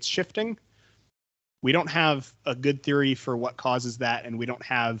plates shifting. We don't have a good theory for what causes that, and we don't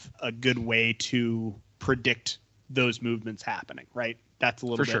have a good way to predict those movements happening, right? That's a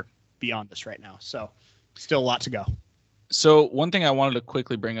little bit beyond us right now. So still a lot to go. So one thing I wanted to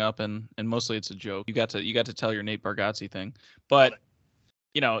quickly bring up, and mostly it's a joke. You got to tell your Nate Bargatze thing, but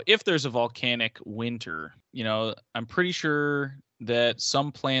if there's a volcanic winter, I'm pretty sure that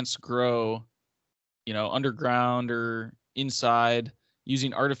some plants grow, underground or inside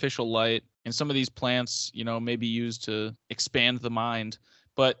using artificial light, and some of these plants, may be used to expand the mind.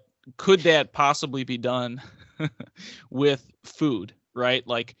 But could that possibly be done with food? Right?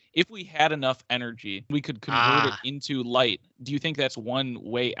 If we had enough energy, we could convert it into light. Do you think that's one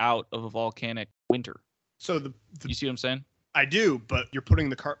way out of a volcanic winter? So you see what I'm saying? I do, but you're putting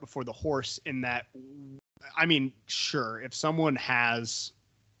the cart before the horse in that, sure, if someone has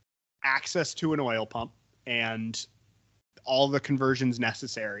access to an oil pump and all the conversions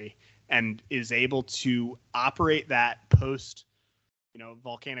necessary and is able to operate that post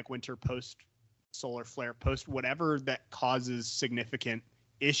volcanic winter, post solar flare, post whatever that causes significant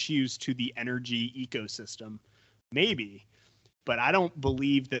issues to the energy ecosystem, maybe. But I don't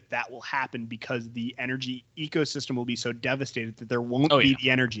believe that will happen because the energy ecosystem will be so devastated that there won't be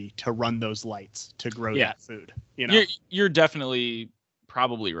the energy to run those lights to grow that food. You're definitely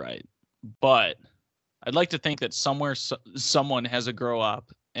probably right. But I'd like to think that somewhere someone has a grow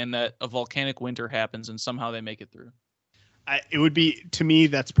up and that a volcanic winter happens and somehow they make it through. It would be, to me,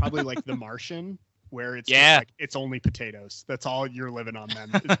 that's probably like The Martian, where it's just like, it's only potatoes. That's all you're living on then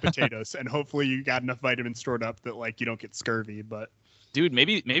is potatoes. And hopefully you got enough vitamins stored up that like you don't get scurvy. But dude,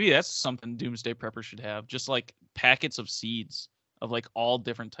 maybe that's something Doomsday Preppers should have. Just like packets of seeds of like all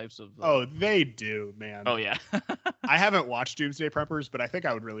different types of. Oh, they do, man. Oh yeah. I haven't watched Doomsday Preppers, but I think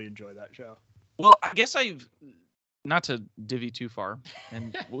I would really enjoy that show. Well, I guess not to divvy too far,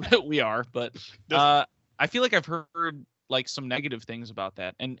 and we are, but I feel like I've heard like some negative things about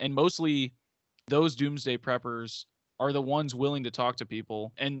that, and mostly those Doomsday Preppers are the ones willing to talk to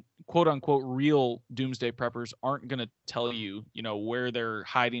people, and quote unquote real Doomsday Preppers aren't going to tell you, where they're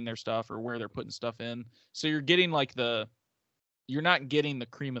hiding their stuff or where they're putting stuff in. So you're getting like you're not getting the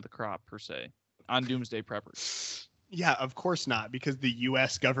cream of the crop per se on Doomsday Preppers. Yeah, of course not, because the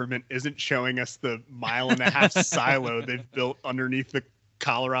U.S. government isn't showing us the 1.5 mile silo they've built underneath the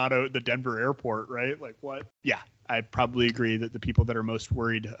Denver airport, right? Like what? Yeah, I probably agree that the people that are most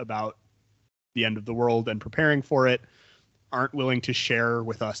worried about the end of the world and preparing for it aren't willing to share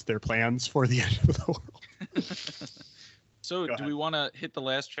with us their plans for the end of the world. So do we want to hit the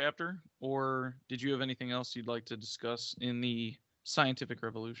last chapter, or did you have anything else you'd like to discuss in the scientific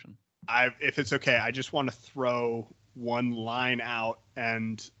revolution? If it's okay, I just want to throw one line out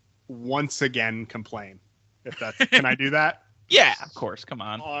and once again complain. Can I do that? Yeah, of course. Come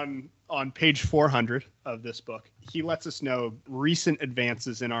on. On page 400 of this book, he lets us know recent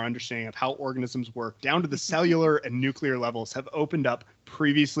advances in our understanding of how organisms work down to the cellular and nuclear levels have opened up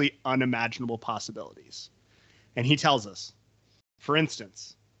previously unimaginable possibilities. And he tells us, for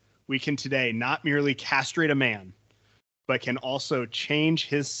instance, we can today not merely castrate a man, but can also change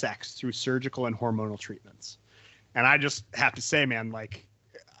his sex through surgical and hormonal treatments. And I just have to say, man, like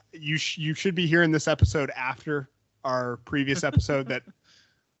you should be hearing this episode after our previous episode that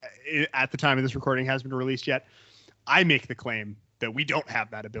at the time of this recording hasn't been released yet. I make the claim that we don't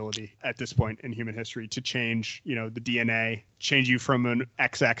have that ability at this point in human history to change, the DNA, change you from an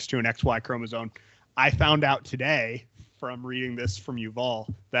XX to an XY chromosome. I found out today from reading this from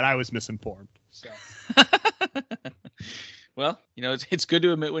Yuval that I was misinformed. So. Well, it's good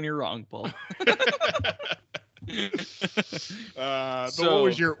to admit when you're wrong, Paul. But what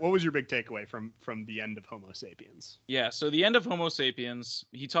was your big takeaway from the end of Homo sapiens? Yeah, so the end of Homo sapiens,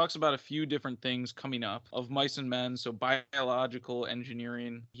 he talks about a few different things coming up of mice and men. So biological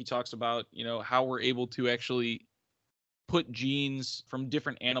engineering. He talks about how we're able to actually put genes from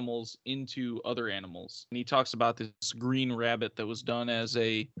different animals into other animals. And he talks about this green rabbit that was done as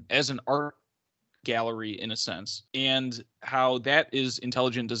an art gallery in a sense, and how that is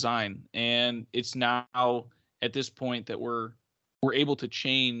intelligent design. And it's now at this point that we're able to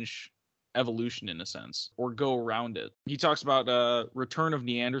change evolution in a sense, or go around it. He talks about return of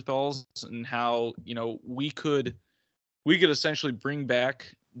Neanderthals and how we could essentially bring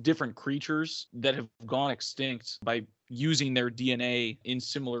back different creatures that have gone extinct by using their DNA in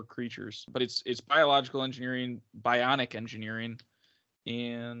similar creatures. But it's biological engineering, bionic engineering,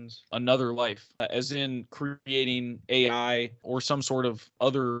 and another life, as in creating AI or some sort of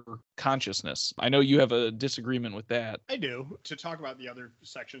other consciousness. I know you have a disagreement with that. I do. To talk about the other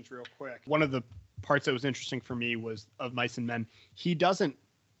sections real quick, one of the parts that was interesting for me was of Mice and Men. He doesn't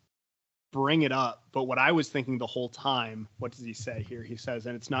bring it up, but what I was thinking the whole time, what does he say here? He says,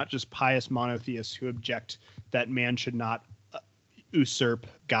 and it's not just pious monotheists who object that man should not usurp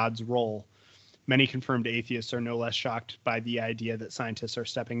God's role. Many confirmed atheists are no less shocked by the idea that scientists are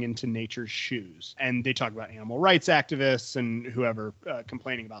stepping into nature's shoes. And they talk about animal rights activists and whoever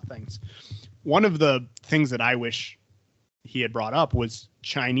complaining about things. One of the things that I wish he had brought up was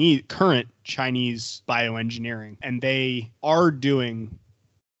current Chinese bioengineering. And they are doing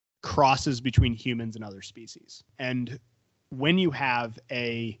crosses between humans and other species. And when you have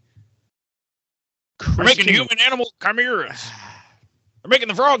a We're making human animal chimeras. They're making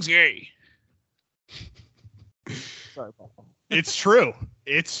the frogs gay. Sorry, Paul. It's true.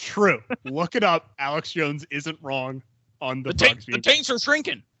 Look it up. Alex Jones isn't wrong on the frogs. The tanks are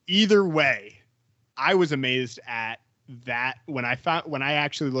shrinking. Either way, I was amazed at that when I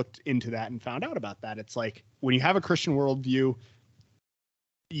actually looked into that and found out about that. It's like when you have a Christian worldview,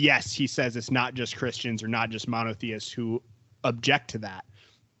 yes, he says it's not just Christians or not just monotheists who object to that.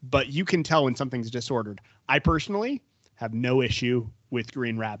 But you can tell when something's disordered. I personally have no issue with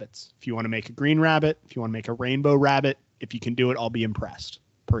green rabbits. If you want to make a green rabbit, if you want to make a rainbow rabbit, if you can do it, I'll be impressed,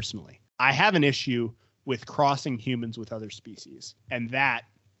 personally. I have an issue with crossing humans with other species. And that,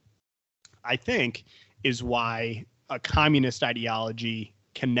 I think, is why a communist ideology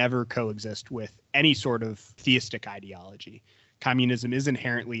can never coexist with any sort of theistic ideology. Communism is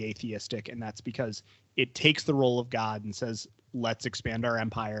inherently atheistic, and that's because it takes the role of God and says, let's expand our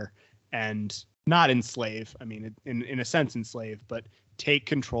empire and not enslave. I mean, in a sense enslave, but take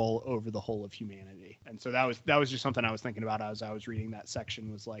control over the whole of humanity. And so that was just something I was thinking about as I was reading that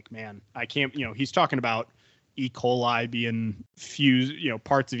section, was like, man, I can't, he's talking about E. coli being fused,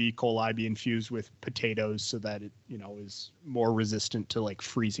 parts of E. coli being fused with potatoes so that it, is more resistant to like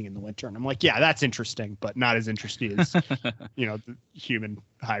freezing in the winter. And I'm like, yeah, that's interesting, but not as interesting as, the human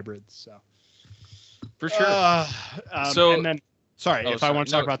hybrids. So for sure. And then, I want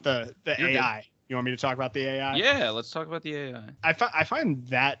to talk about the AI. Good. You want me to talk about the AI? Yeah, let's talk about the AI. I find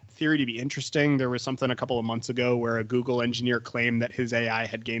that theory to be interesting. There was something a couple of months ago where a Google engineer claimed that his AI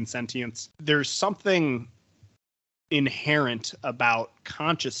had gained sentience. There's something inherent about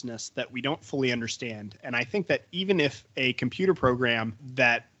consciousness that we don't fully understand. And I think that even if a computer program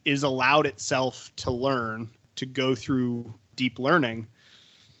that is allowed itself to learn, to go through deep learning,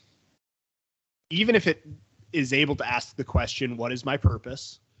 even if it is able to ask the question, what is my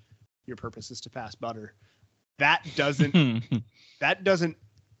purpose? Your purpose is to pass butter. That doesn't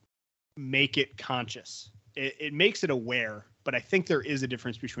make it conscious. It makes it aware, but I think there is a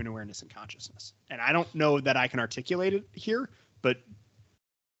difference between awareness and consciousness. And I don't know that I can articulate it here, but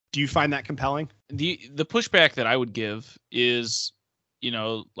do you find that compelling? The pushback that I would give is,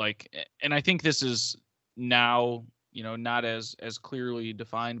 and I think this is now, not as clearly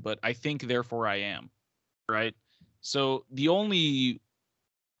defined, but I think therefore I am, right? So the only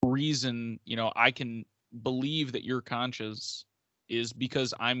reason, I can believe that you're conscious is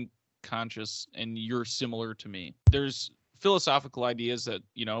because I'm conscious and you're similar to me. There's philosophical ideas that,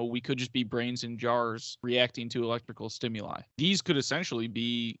 we could just be brains in jars reacting to electrical stimuli. These could essentially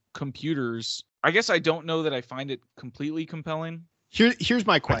be computers. I guess I don't know that I find it completely compelling. Here's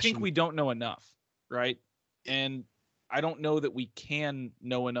my question. I think we don't know enough, right? And I don't know that we can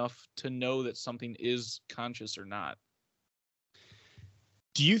know enough to know that something is conscious or not.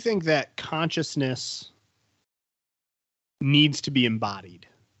 Do you think that consciousness needs to be embodied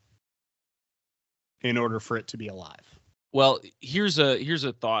in order for it to be alive? Well, here's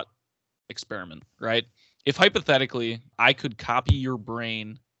a thought experiment, right? If hypothetically I could copy your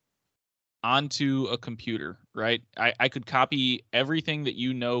brain onto a computer, right? I could copy everything that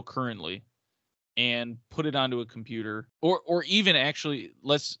you know currently and put it onto a computer, or even actually,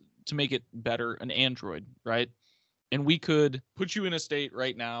 to make it better, an Android, right? And we could put you in a state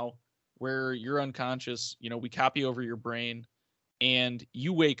right now where you're unconscious, we copy over your brain and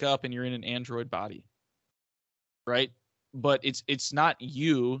you wake up and you're in an Android body, right? But it's not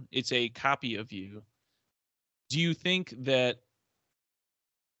you, it's a copy of you. Do you think that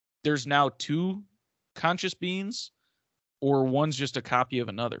there's now two conscious beings, or one's just a copy of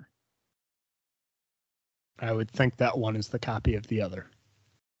another? I would think that one is the copy of the other.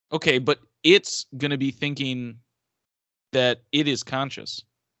 Okay, but it's going to be thinking that it is conscious.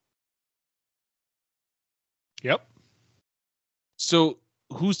 Yep. So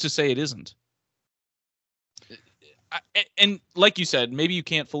who's to say it isn't? And like you said, maybe you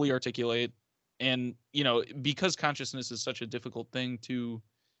can't fully articulate, and because consciousness is such a difficult thing to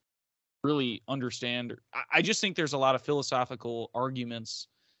really understand. I just think there's a lot of philosophical arguments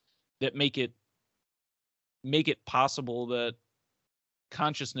that make it possible that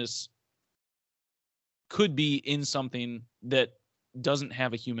consciousness could be in something that doesn't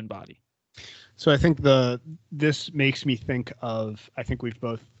have a human body. So I think this makes me think of, I think we've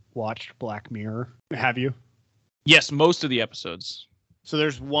both watched Black Mirror. Have you? Yes, most of the episodes. So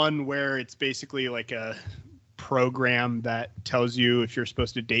there's one where it's basically like a program that tells you if you're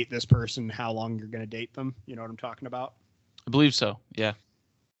supposed to date this person, how long you're going to date them. You know what I'm talking about? I believe so. Yeah.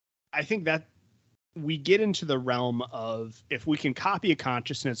 I think that we get into the realm of, if we can copy a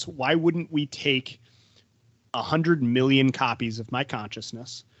consciousness, why wouldn't we take 100 million copies of my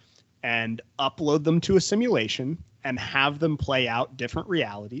consciousness and upload them to a simulation and have them play out different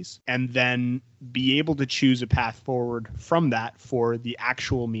realities, and then be able to choose a path forward from that for the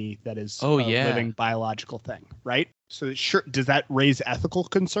actual me that is a living biological thing, right? So sure, does that raise ethical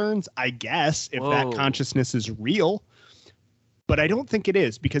concerns? I guess, if that consciousness is real, but I don't think it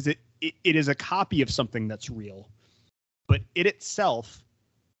is, because it is a copy of something that's real, but it itself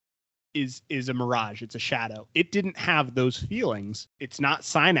is a mirage. It's a shadow. It didn't have those feelings. It's not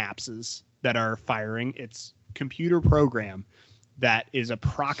synapses that are firing. It's computer program that is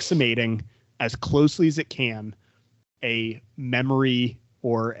approximating as closely as it can a memory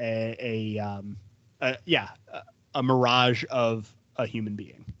or a mirage of a human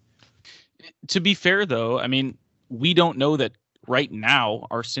being. To be fair, though, I mean, we don't know that right now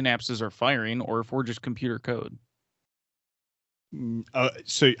our synapses are firing, or if we're just computer code.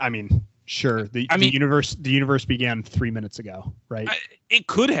 So I mean, sure. The universe began 3 minutes ago, right? It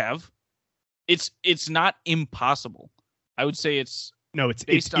could have. It's not impossible. I would say it's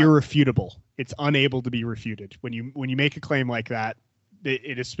irrefutable. It's unable to be refuted. When you make a claim like that,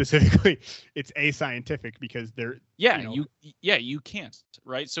 it is specifically it's ascientific because they're you can't,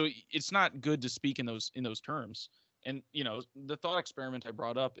 right? So it's not good to speak in those terms. And the thought experiment I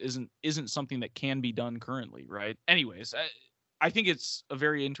brought up isn't something that can be done currently, right? Anyways, I think it's a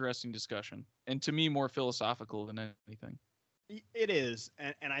very interesting discussion, and to me more philosophical than anything. It is,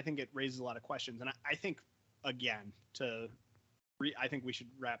 and I think it raises a lot of questions. And I think again I think we should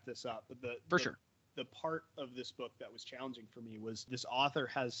wrap this up. But sure. The part of this book that was challenging for me was this author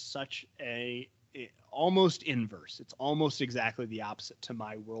has such almost inverse. It's almost exactly the opposite to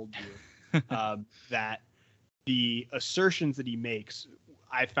my worldview. That the assertions that he makes,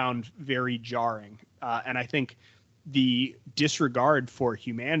 I found very jarring. And I think the disregard for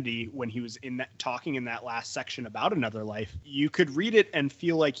humanity when he was talking in that last section about another life, you could read it and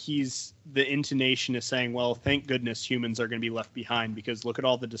feel like the intonation is saying, well, thank goodness humans are going to be left behind because look at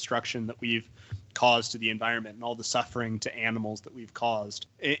all the destruction that we've caused to the environment and all the suffering to animals that we've caused.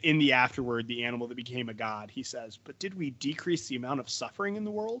 In the afterword, the animal that became a god, he says, but did we decrease the amount of suffering in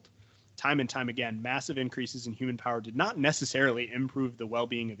the world? Time and time again, massive increases in human power did not necessarily improve the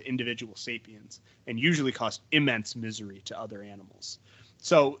well-being of individual sapiens and usually caused immense misery to other animals.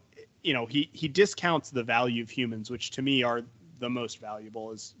 So, he discounts the value of humans, which to me are the most valuable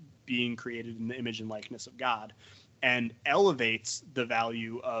as being created in the image and likeness of God, and elevates the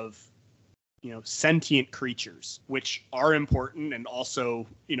value of sentient creatures, which are important and also,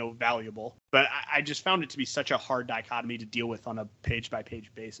 valuable. But I just found it to be such a hard dichotomy to deal with on a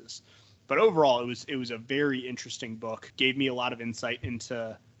page-by-page basis. But overall, it was a very interesting book. Gave me a lot of insight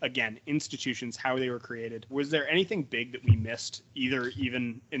into, again, institutions, how they were created. Was there anything big that we missed, either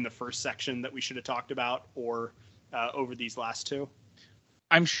even in the first section that we should have talked about or over these last two?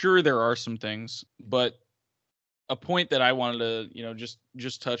 I'm sure there are some things, but a point that I wanted to,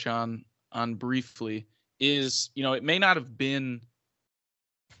 just touch on briefly is, it may not have been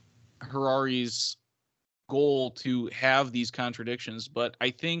Harari's goal to have these contradictions, but I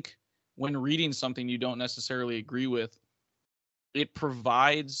think when reading something you don't necessarily agree with, it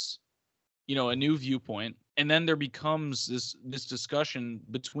provides, a new viewpoint, and then there becomes this discussion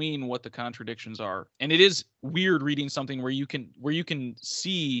between what the contradictions are. And it is weird reading something where you can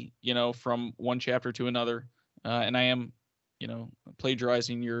see, from one chapter to another, and I am,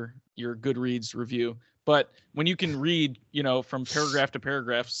 plagiarizing your Goodreads review. But when you can read, from paragraph to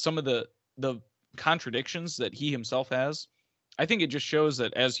paragraph, some of the contradictions that he himself has, I think it just shows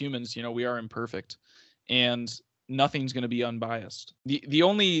that as humans, we are imperfect and nothing's going to be unbiased. The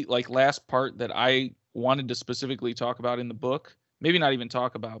only last part that I wanted to specifically talk about in the book, maybe not even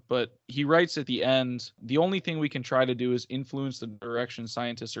talk about, but he writes at the end, the only thing we can try to do is influence the direction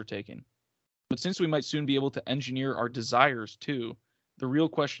scientists are taking. But since we might soon be able to engineer our desires too, the real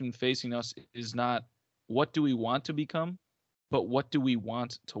question facing us is not what do we want to become, but what do we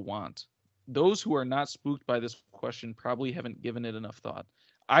want to want? Those who are not spooked by this question probably haven't given it enough thought.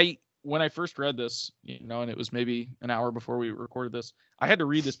 When I first read this, and it was maybe an hour before we recorded this, I had to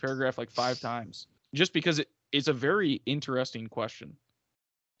read this paragraph 5 times just because it's a very interesting question.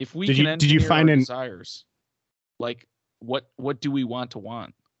 If we can engineer our desires, what do we want to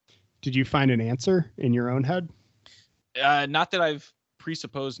want? Did you find an answer in your own head? Not that I've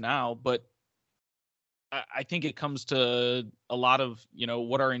presupposed now, but I think it comes to a lot of,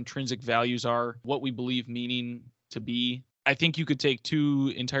 what our intrinsic values are, what we believe meaning to be. I think you could take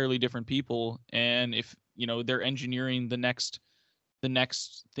two entirely different people, and if, they're engineering the next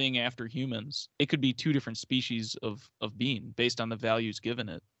thing after humans, it could be two different species of being based on the values given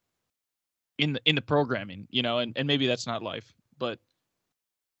it in the programming, and maybe that's not life, but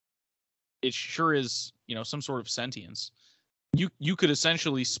it sure is, some sort of sentience. You could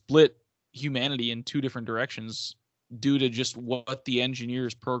essentially split humanity in two different directions due to just what the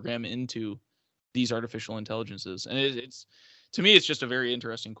engineers program into these artificial intelligences. And it's to me, it's just a very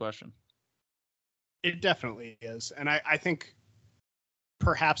interesting question. It definitely is. And I think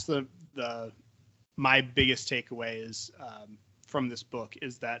perhaps my biggest takeaway is from this book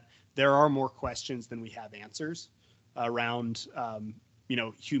is that there are more questions than we have answers around,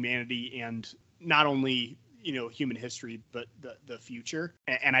 humanity and not only, human history, but the future.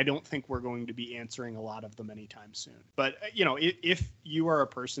 And I don't think we're going to be answering a lot of them anytime soon. But, if you are a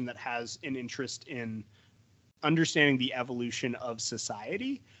person that has an interest in understanding the evolution of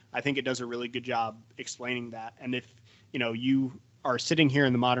society, I think it does a really good job explaining that. And if, you are sitting here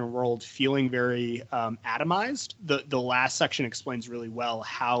in the modern world feeling very atomized, the last section explains really well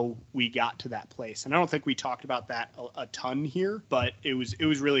how we got to that place. And I don't think we talked about that a ton here, but it was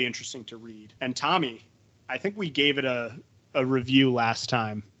really interesting to read. And Tommy, I think we gave it a review last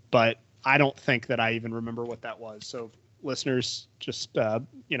time, but I don't think that I even remember what that was. So listeners, just,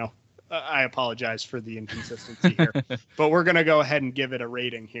 I apologize for the inconsistency here, but we're going to go ahead and give it a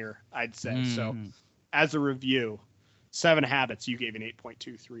rating here, I'd say. So as a review, 7 Habits, you gave an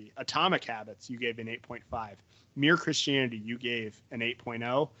 8.23. Atomic Habits, you gave an 8.5. Mere Christianity, you gave an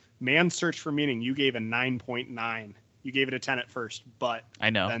 8.0. Man's Search for Meaning, you gave a 9.9. You gave it a 10 at first, but I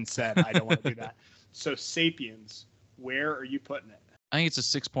know. Then said, I don't want to do that. So Sapiens, where are you putting it? I think it's a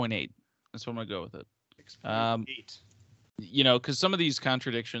 6.8. That's what I'm going to go with it. 6.8. Because some of these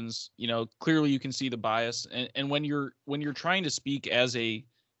contradictions, clearly you can see the bias. And when you're trying to speak as a,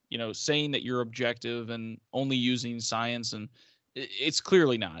 saying that you're objective and only using science, and it's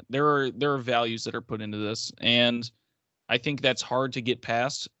clearly not. There are values that are put into this, and I think that's hard to get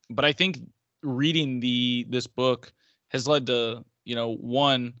past. But I think reading this book has led to,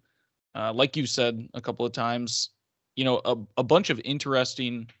 one, like you said a couple of times, a bunch of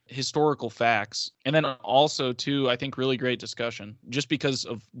interesting historical facts, and then also too, I think really great discussion, just because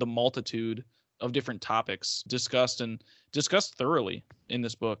of the multitude of different topics discussed thoroughly in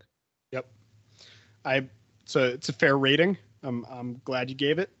this book. Yep. So it's a fair rating. I'm glad you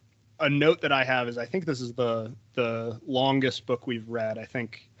gave it. A note that I have is I think this is the longest book we've read. I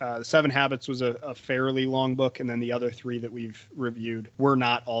think 7 Habits was a fairly long book, and then the other 3 that we've reviewed were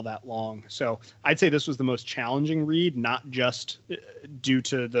not all that long. So I'd say this was the most challenging read, not just due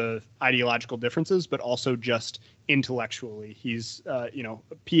to the ideological differences, but also just intellectually. He's a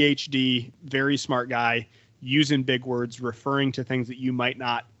PhD, very smart guy, using big words, referring to things that you might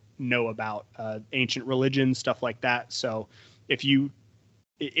not know about, ancient religions, stuff like that. So it's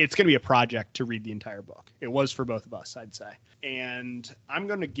going to be a project to read the entire book. It was for both of us, I'd say. And I'm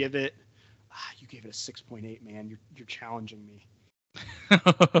going to give it, you gave it a 6.8, man. You're challenging me.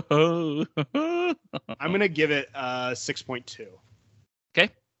 I'm going to give it a 6.2.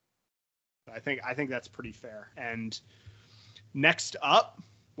 Okay. I think that's pretty fair. And next up,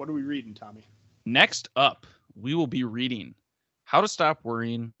 what are we reading, Tommy? Next up, we will be reading How to Stop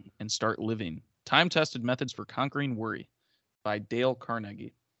Worrying and Start Living: Time-Tested Methods for Conquering Worry by Dale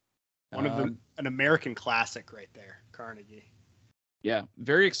Carnegie. An American classic right there, Carnegie. Yeah,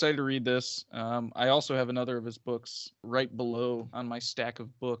 very excited to read this. I also have another of his books right below on my stack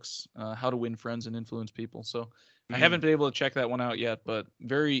of books, How to Win Friends and Influence People. So I haven't been able to check that one out yet, but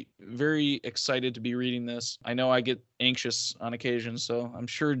very, very excited to be reading this. I know I get anxious on occasion, so I'm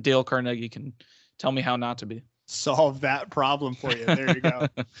sure Dale Carnegie can tell me how not to be. Solve that problem for you. There you go.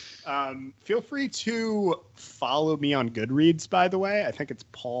 Feel free to follow me on Goodreads, by the way. I think it's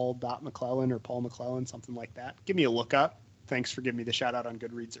Paul.McClellan or Paul McClellan, something like that. Give me a look up. Thanks for giving me the shout out on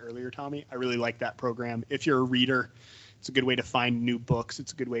Goodreads earlier, Tommy. I really like that program. If you're a reader, it's a good way to find new books.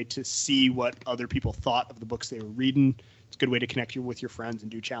 It's a good way to see what other people thought of the books they were reading. It's a good way to connect you with your friends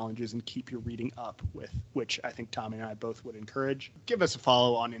and do challenges and keep your reading up, with which I think Tommy and I both would encourage. Give us a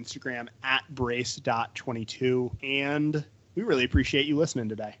follow on Instagram at brace.22, and we really appreciate you listening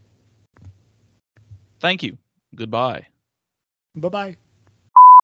today. Thank you. Goodbye. Bye-bye.